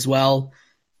started as well.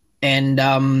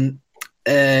 And,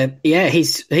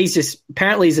 he's just,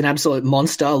 apparently he's an absolute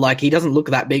monster. Like, he doesn't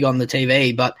look that big on the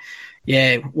TV, but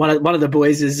yeah, one of the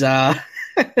boys is,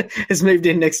 has moved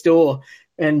in next door.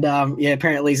 And,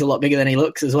 apparently he's a lot bigger than he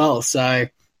looks as well. So,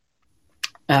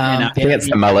 I think it's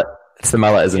the mullet. It's the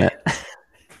mullet, isn't it?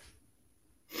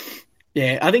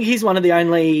 Yeah, I think he's one of the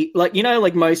only, like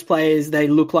most players, they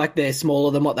look like they're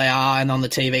smaller than what they are, and on the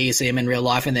TV you see them in real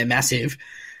life and they're massive.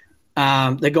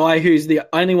 The guy who's the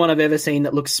only one I've ever seen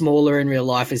that looks smaller in real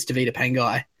life is Tavita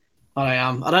Pangai.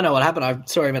 I don't know what happened. I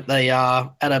saw him at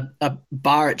a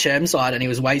bar at Chermside, and he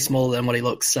was way smaller than what he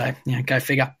looks. So, go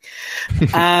figure.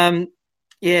 He's an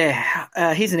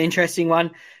interesting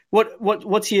one.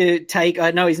 What's your take?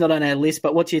 I know he's not on our list,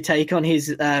 but what's your take on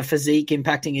his physique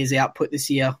impacting his output this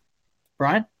year,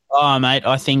 Brian? Oh, mate,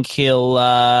 I think he'll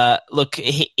look.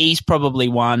 He's probably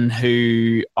one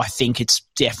who I think it's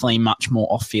definitely much more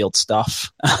off-field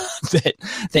stuff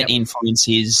that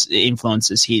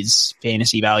influences his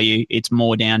fantasy value. It's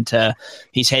more down to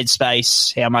his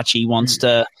headspace, how much he wants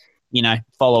to,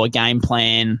 follow a game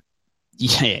plan.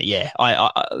 Yeah.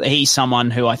 He's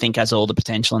someone who I think has all the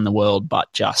potential in the world,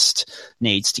 but just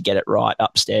needs to get it right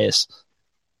upstairs.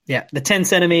 Yeah, the 10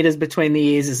 centimetres between the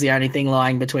ears is the only thing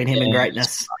lying between him and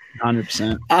greatness.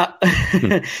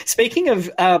 100%. Speaking of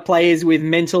players with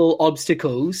mental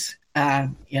obstacles,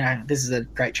 this is a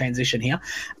great transition here.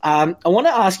 I want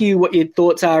to ask you what your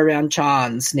thoughts are around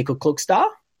Chance Nickel-Klugstar.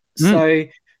 So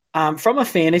from a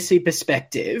fantasy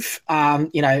perspective, I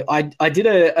did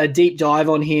a deep dive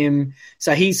on him.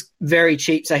 So he's very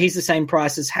cheap. So he's the same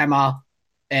price as Hammer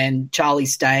and Charlie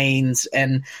Staines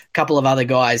and a couple of other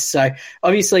guys. So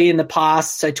obviously in the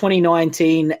past,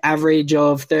 2019 average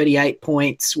of 38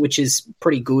 points, which is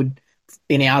pretty good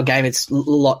in our game. It's a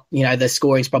lot, the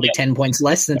scoring's probably 10 points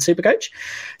less than Supercoach.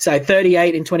 So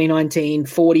 38 in 2019,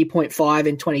 40.5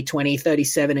 in 2020,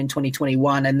 37 in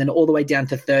 2021, and then all the way down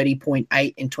to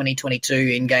 30.8 in 2022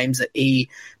 in games that he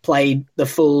played the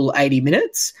full 80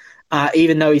 minutes,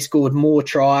 even though he scored more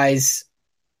tries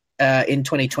in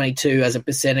 2022 as a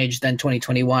percentage than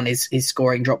 2021, his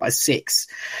scoring dropped by 6.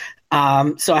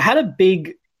 So I had a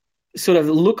big sort of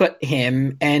look at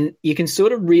him, and you can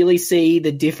sort of really see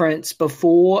the difference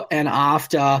before and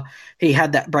after he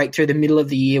had that breakthrough the middle of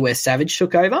the year where Savage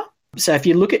took over. So if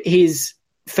you look at his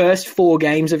first 4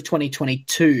 games of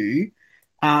 2022,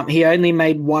 he only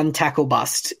made 1 tackle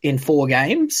bust in 4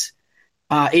 games,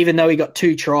 even though he got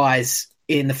 2 tries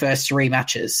in the first 3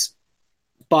 matches.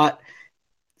 But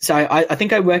so I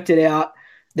think I worked it out.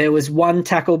 There was 1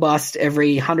 tackle bust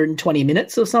every 120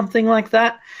 minutes or something like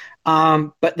that.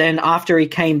 But then after he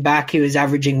came back, he was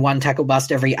averaging 1 tackle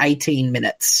bust every 18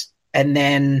 minutes. And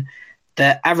then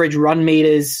the average run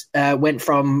meters went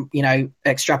from,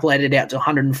 extrapolated out to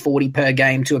 140 per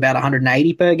game to about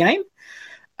 180 per game.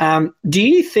 Do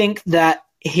you think that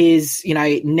his,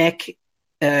 neck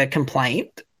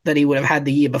complaint that he would have had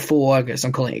the year before, I guess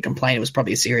I'm calling it a complaint, it was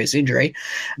probably a serious injury.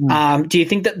 Do you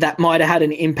think that might have had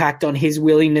an impact on his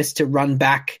willingness to run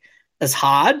back as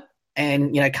hard?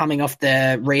 And, coming off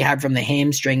the rehab from the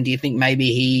hamstring, do you think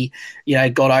maybe he,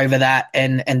 got over that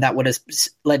and that would have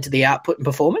led to the output and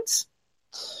performance?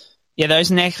 Yeah,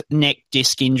 those neck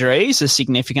disc injuries are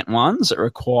significant ones that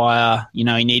require, he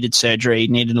needed surgery,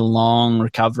 needed a long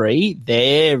recovery.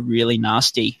 They're really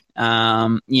nasty.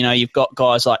 You've got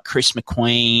guys like Chris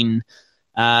McQueen,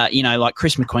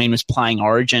 Chris McQueen was playing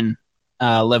Origin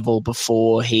level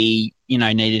before he,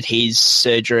 needed his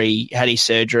surgery, had his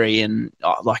surgery, and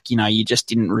you just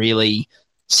didn't really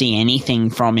see anything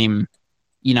from him,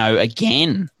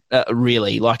 again,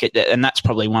 really. And that's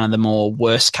probably one of the more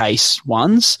worst case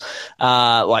ones. There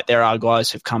are guys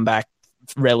who've come back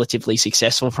relatively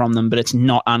successful from them, but it's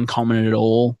not uncommon at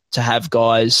all to have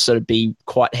guys sort of be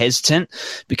quite hesitant,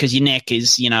 because your neck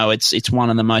is, it's one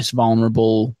of the most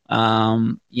vulnerable,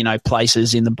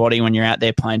 places in the body when you're out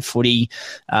there playing footy.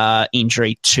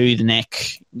 Injury to the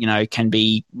neck, can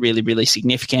be really, really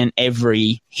significant.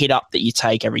 Every hit up that you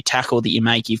take, every tackle that you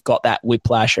make, you've got that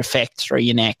whiplash effect through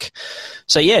your neck.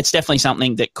 So yeah, it's definitely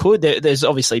something that there's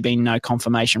obviously been no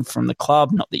confirmation from the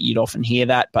club, not that you'd often hear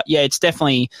that, but yeah, it's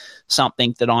definitely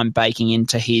something that I'm baking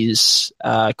into his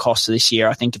cost this year.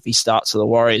 I think if he starts for the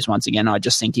Warriors once again, I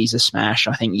just think he's a smash.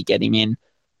 I think you get him in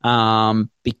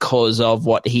because of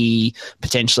what he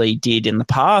potentially did in the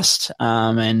past.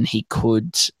 And he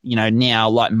could, now,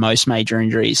 like most major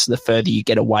injuries, the further you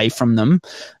get away from them,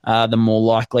 the more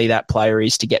likely that player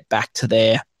is to get back to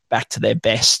their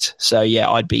best. So yeah,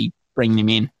 I'd be bringing him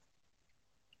in.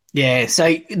 Yeah.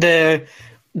 So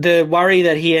the worry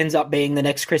that he ends up being the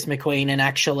next Chris McQueen and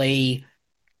actually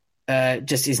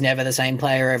just is never the same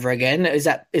player ever again, is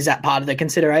that part of the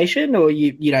consideration, or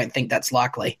you don't think that's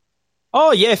likely?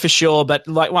 Oh yeah, for sure. But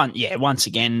once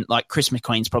again, like Chris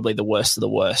McQueen's probably the worst of the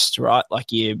worst, right? Like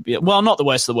not the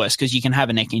worst of the worst, because you can have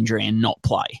a neck injury and not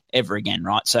play ever again,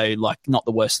 right? So like not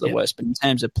the worst of the worst, but in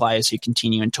terms of players who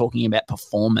continue and talking about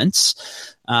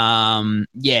performance,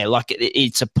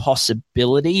 it's a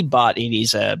possibility, but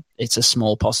it's a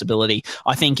small possibility.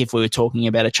 I think if we were talking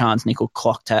about a Charnze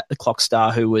Nicoll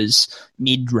star who was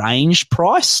mid-range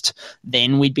priced,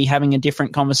 then we'd be having a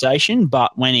different conversation.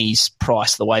 But when he's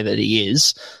priced the way that he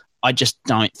is, I just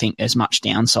don't think there's much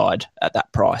downside at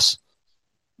that price.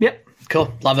 Yep,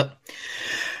 cool, love it.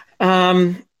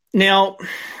 Now,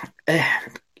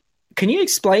 can you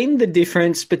explain the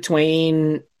difference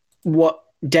between what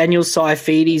Daniel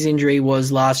Saifidi's injury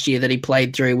was last year that he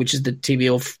played through, which is the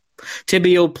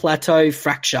tibial plateau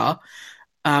fracture,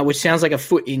 which sounds like a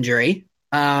foot injury,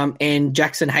 and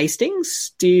Jackson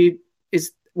Hastings?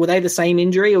 Were they the same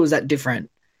injury, or was that different?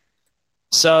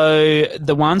 So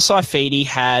the one Saifidi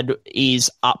had is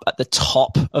up at the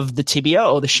top of the tibia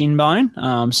or the shin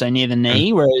bone, so near the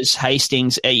knee, whereas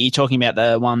Hastings, are you talking about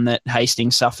the one that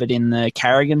Hastings suffered in the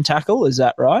Carrigan tackle? Is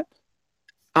that right?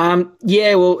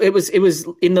 Yeah, well, it was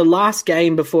in the last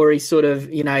game before he sort of,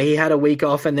 he had a week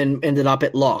off and then ended up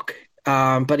at lock.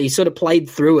 But he sort of played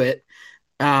through it.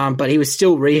 But he was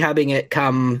still rehabbing it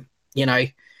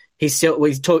he's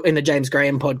talking in the James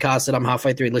Graham podcast that I'm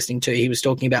halfway through listening to. He was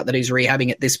talking about that he's rehabbing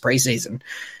it this preseason.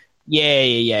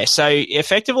 Yeah. So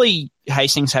effectively,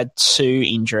 Hastings had two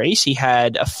injuries. He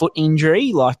had a foot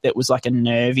injury, that was like a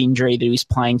nerve injury that he was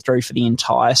playing through for the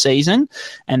entire season.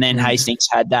 And then Hastings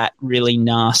had that really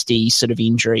nasty sort of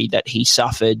injury that he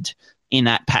suffered in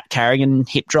that Pat Carrigan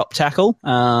hip drop tackle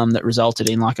that resulted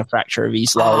in like a fracture of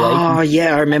his lower leg. Oh,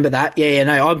 yeah, I remember that. Yeah,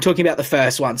 no, I'm talking about the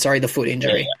first one. Sorry, the foot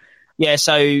injury. Yeah,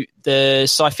 so the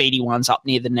Saifidi one's up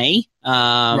near the knee,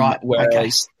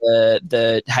 whereas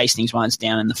the Hastings one's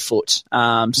down in the foot.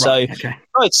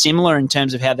 It's similar in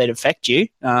terms of how they'd affect you,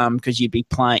 because you'd be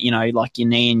playing, like your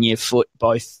knee and your foot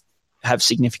both have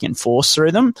significant force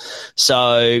through them.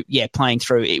 So, yeah, playing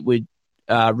through it would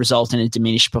result in a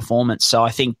diminished performance. So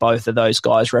I think both of those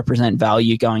guys represent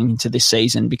value going into this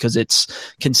season, because it's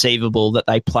conceivable that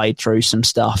they played through some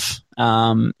stuff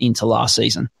into last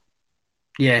season.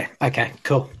 Yeah. Okay.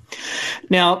 Cool.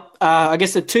 Now, I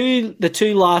guess the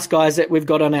two last guys that we've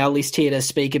got on our list here to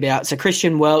speak about. So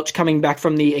Christian Welch coming back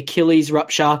from the Achilles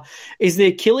rupture. Is the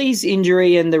Achilles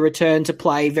injury and the return to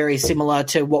play very similar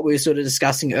to what we were sort of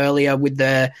discussing earlier with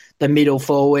the middle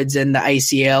forwards and the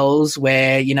ACLs,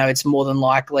 where it's more than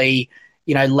likely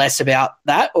less about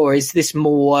that, or is this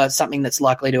more something that's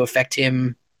likely to affect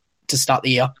him to start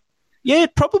the year? Yeah,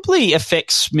 it probably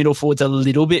affects middle forwards a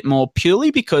little bit more purely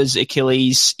because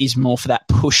Achilles is more for that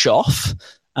push off.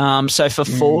 So for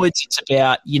forwards, it's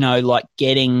about,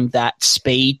 getting that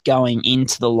speed going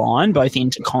into the line, both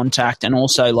into contact and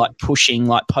also like pushing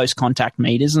like post-contact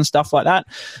meters and stuff like that.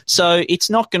 So it's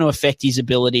not going to affect his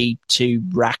ability to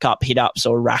rack up hit-ups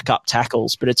or rack up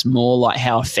tackles, but it's more like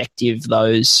how effective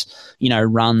those,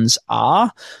 runs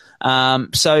are.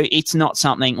 So it's not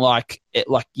something like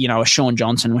a Sean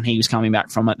Johnson when he was coming back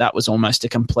from it, that was almost a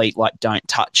complete, don't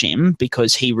touch him,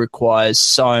 because he requires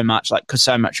so much, because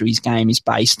so much of his game is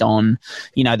based on,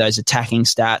 those attacking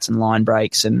stats and line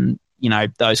breaks and,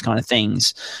 those kind of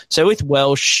things. So with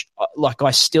Welsh,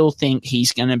 I still think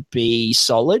he's going to be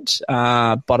solid,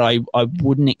 but I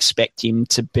wouldn't expect him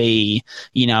to be,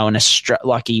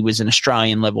 like he was an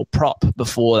Australian level prop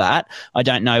before that. I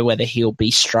don't know whether he'll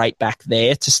be straight back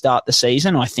there to start the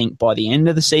season. I think by the end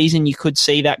of the season, you could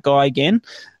see that guy again.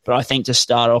 But I think to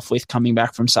start off with, coming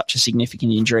back from such a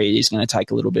significant injury, it is going to take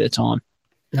a little bit of time.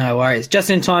 No worries. Just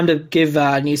in time to give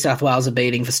New South Wales a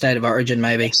beating for State of Origin,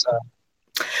 maybe. So,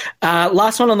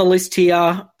 Last one on the list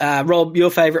here. Rob,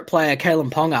 your favourite player,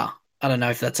 Kalen Ponga. I don't know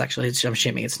if that's actually, I'm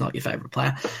assuming it's not your favourite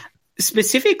player.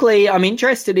 Specifically, I'm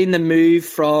interested in the move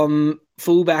from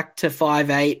fullback to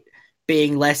 5'8",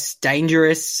 being less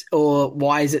dangerous, or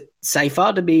why is it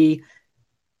safer to be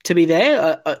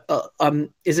there?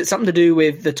 Is it something to do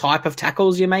with the type of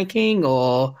tackles you're making,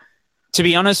 or? To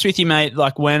be honest with you, mate,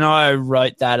 like when I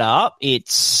wrote that up,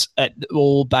 it's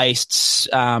all based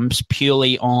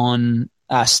purely on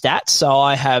stats. So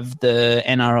I have the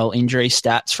NRL injury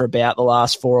stats for about the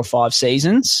last 4 or 5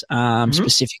 seasons,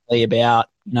 specifically about,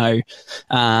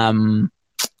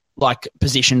 like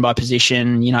position by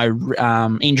position,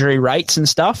 injury rates and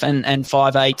stuff. And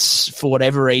 5'8", for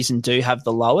whatever reason, do have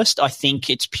the lowest. I think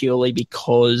it's purely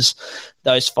because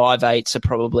those 5'8" are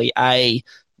probably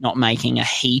not making a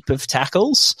heap of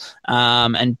tackles,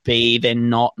 and B, they're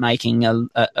not making a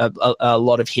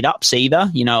lot of hit-ups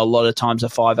either. A lot of times a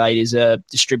 5'8" is a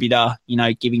distributor,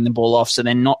 giving the ball off, so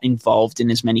they're not involved in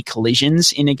as many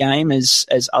collisions in a game as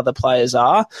other players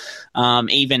are.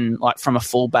 Even like from a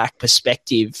fullback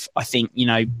perspective, I think,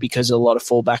 because a lot of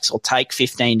fullbacks will take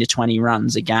 15 to 20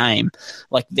 runs a game,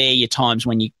 like they're your times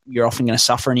when you're often going to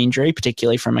suffer an injury,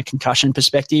 particularly from a concussion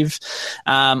perspective.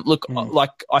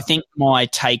 Like I think my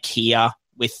take here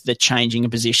with the changing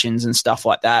of positions and stuff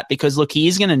like that, because look, he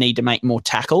is going to need to make more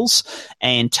tackles,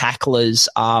 and tacklers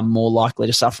are more likely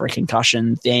to suffer a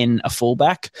concussion than a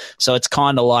fullback. So it's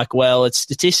kind of like, well, it's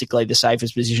statistically the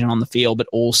safest position on the field, but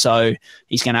also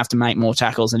he's going to have to make more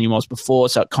tackles than he was before.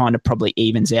 So it kind of probably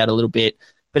evens out a little bit.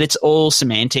 But it's all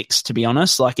semantics, to be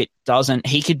honest. Like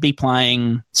he could be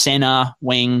playing center,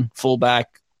 wing,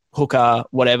 fullback, hooker,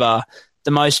 whatever.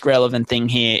 The most relevant thing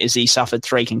here is he suffered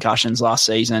 3 concussions last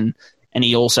season, and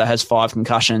he also has 5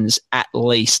 concussions at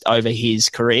least over his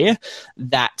career.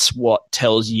 That's what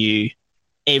tells you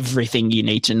everything you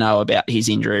need to know about his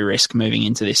injury risk moving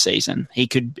into this season. He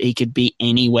could be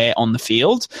anywhere on the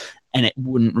field, and it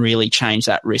wouldn't really change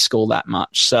that risk all that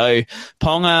much. So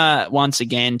Ponga, once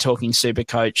again, talking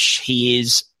Supercoach, he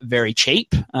is very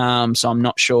cheap. So I'm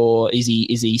not sure, is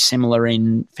he similar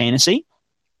in fantasy?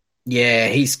 Yeah,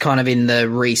 he's kind of in the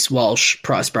Reece Walsh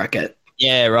price bracket.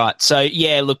 Yeah, right. So,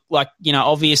 yeah, look, like,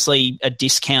 obviously a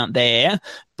discount there,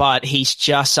 but he's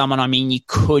just someone, you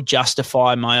could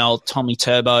justify my old Tommy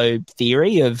Turbo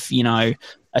theory of,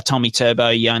 a Tommy Turbo,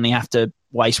 you only have to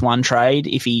waste 1 trade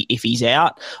if he's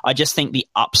out. I just think the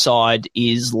upside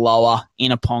is lower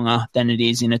in a Ponga than it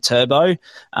is in a Turbo.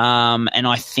 And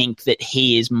I think that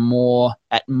he is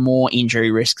at more injury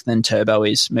risk than Turbo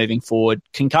is moving forward.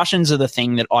 Concussions are the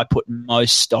thing that I put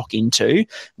most stock into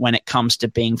when it comes to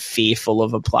being fearful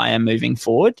of a player moving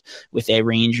forward with their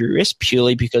re-injury risk,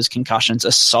 purely because concussions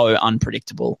are so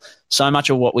unpredictable. So much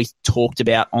of what we've talked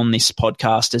about on this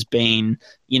podcast has been,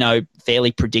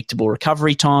 fairly predictable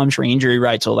recovery times, re-injury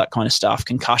rates, all that kind of stuff.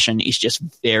 Concussion is just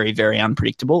very, very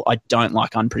unpredictable. I don't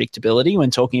like unpredictability when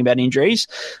talking about injuries.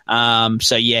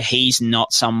 So, yeah, he's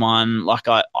not someone like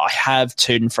I have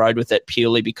toed and froed with it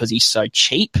purely because he's so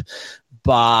cheap.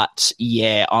 But,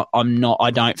 yeah,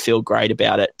 I don't feel great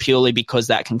about it purely because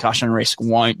that concussion risk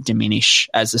won't diminish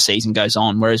as the season goes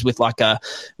on. Whereas with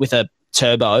a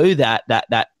Turbo,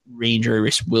 that re-injury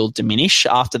risk will diminish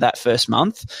after that first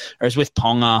month. Whereas with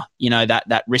Ponga,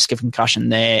 that risk of concussion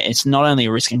there, it's not only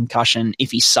a risk of concussion.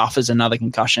 If he suffers another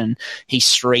concussion,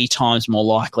 he's 3 times more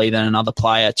likely than another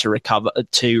player to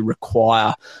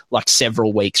require like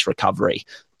several weeks recovery.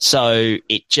 So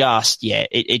it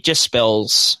just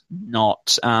spells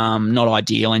not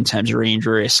ideal in terms of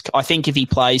re-injury risk. I think if he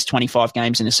plays 25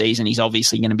 games in a season, he's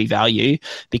obviously going to be value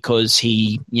because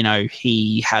he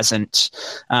hasn't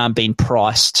been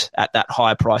priced at that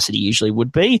higher price that he usually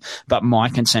would be. But my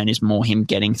concern is more him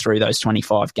getting through those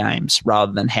 25 games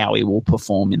rather than how he will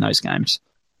perform in those games.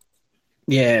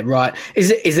 Yeah, right.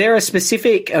 Is there a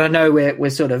specific, and I know we're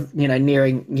sort of,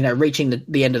 nearing, reaching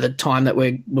the end of the time that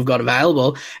we've got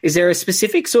available. Is there a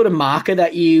specific sort of marker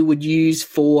that you would use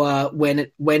for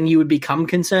when you would become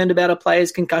concerned about a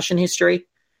player's concussion history?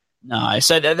 No.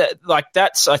 So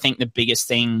that's, I think, the biggest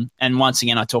thing. And once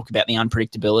again, I talk about the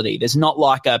unpredictability. There's not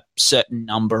like a certain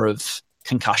number of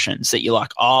concussions that you're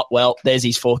like, oh, well, there's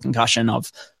his 4th concussion.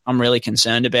 I'm really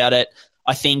concerned about it.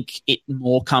 I think it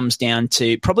more comes down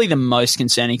to probably the most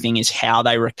concerning thing is how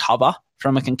they recover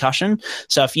from a concussion.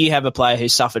 So if you have a player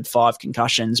who's suffered 5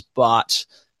 concussions, but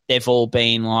they've all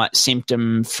been like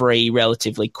symptom-free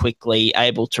relatively quickly,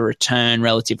 able to return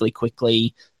relatively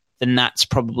quickly, then that's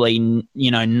probably,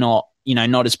 not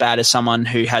as bad as someone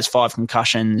who has 5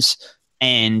 concussions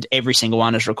and every single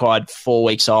one has required 4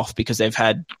 weeks off because they've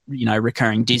had,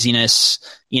 recurring dizziness,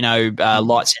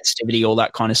 light sensitivity, all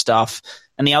that kind of stuff.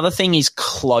 And the other thing is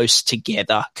close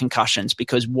together concussions,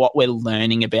 because what we're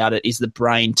learning about it is the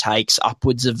brain takes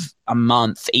upwards of a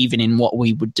month, even in what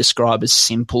we would describe as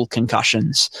simple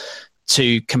concussions,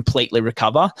 to completely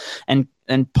recover. And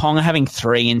Ponga having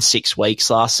 3 in 6 weeks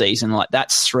last season,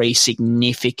 that's 3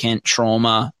 significant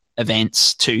trauma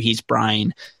events to his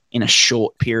brain in a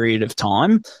short period of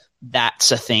time.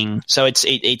 That's a thing. So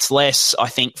it's less, I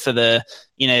think, for the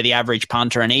average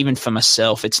punter, and even for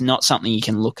myself, it's not something you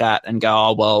can look at and go,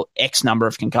 oh, well, X number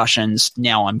of concussions,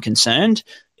 now I'm concerned.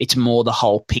 It's more the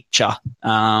whole picture,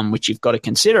 which you've got to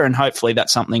consider, and hopefully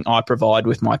that's something I provide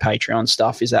with my Patreon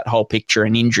stuff, is that whole picture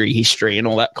and injury history and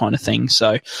all that kind of thing.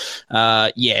 So,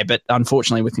 but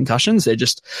unfortunately with concussions, they're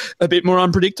just a bit more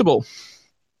unpredictable.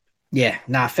 Yeah,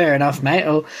 fair enough, mate.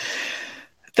 Well,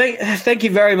 thank you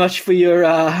very much for your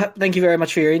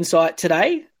insight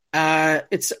today.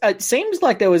 It seems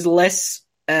like there was less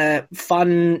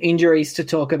fun injuries to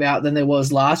talk about than there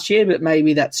was last year, but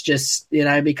maybe that's just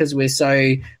because we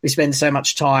spend so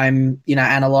much time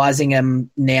analysing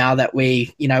them now that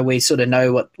we sort of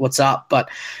know what's up. But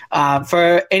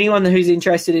for anyone who's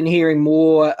interested in hearing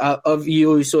more of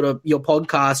your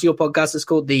podcast is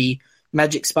called the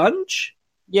Magic Sponge.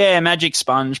 Yeah, Magic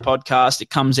Sponge podcast. It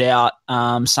comes out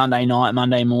Sunday night,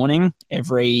 Monday morning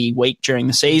every week during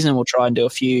the season. We'll try and do a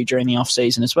few during the off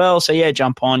season as well. So yeah,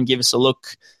 jump on, give us a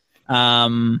look.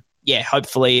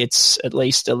 Hopefully it's at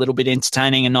least a little bit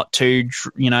entertaining and not too,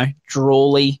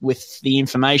 drawly with the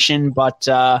information. But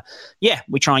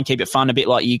we try and keep it fun, a bit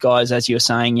like you guys, as you were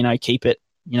saying. Keep it,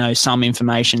 some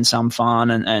information, some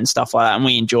fun and stuff like that. And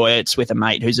we enjoy it. It's with a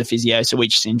mate who's a physio, so we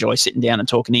just enjoy sitting down and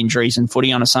talking injuries and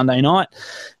footy on a Sunday night.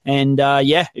 And,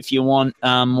 if you want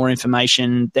more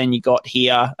information, then you got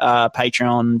here,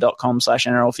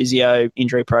 patreon.com/NRL Physio,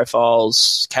 injury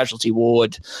profiles, casualty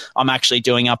ward. I'm actually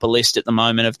doing up a list at the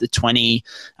moment of the 20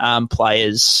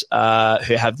 players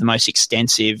who have the most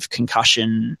extensive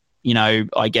concussion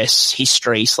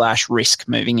history / risk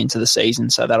moving into the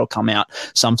season. So that'll come out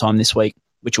sometime this week,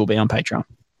 which will be on Patreon.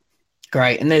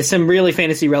 Great. And there's some really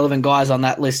fantasy relevant guys on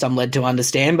that list, I'm led to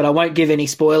understand, but I won't give any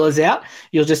spoilers out.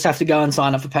 You'll just have to go and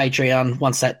sign up for Patreon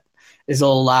once that is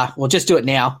all, just do it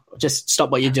now. Just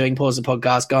stop what you're doing, pause the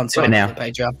podcast, go and sign up for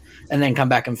Patreon, and then come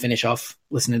back and finish off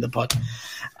listening to the pod.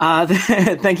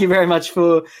 Thank you very much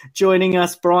for joining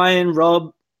us, Brian,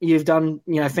 Rob. You've done,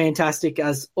 fantastic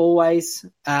as always,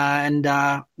 and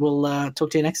we'll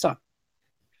talk to you next time.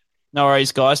 No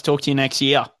worries, guys. Talk to you next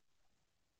year.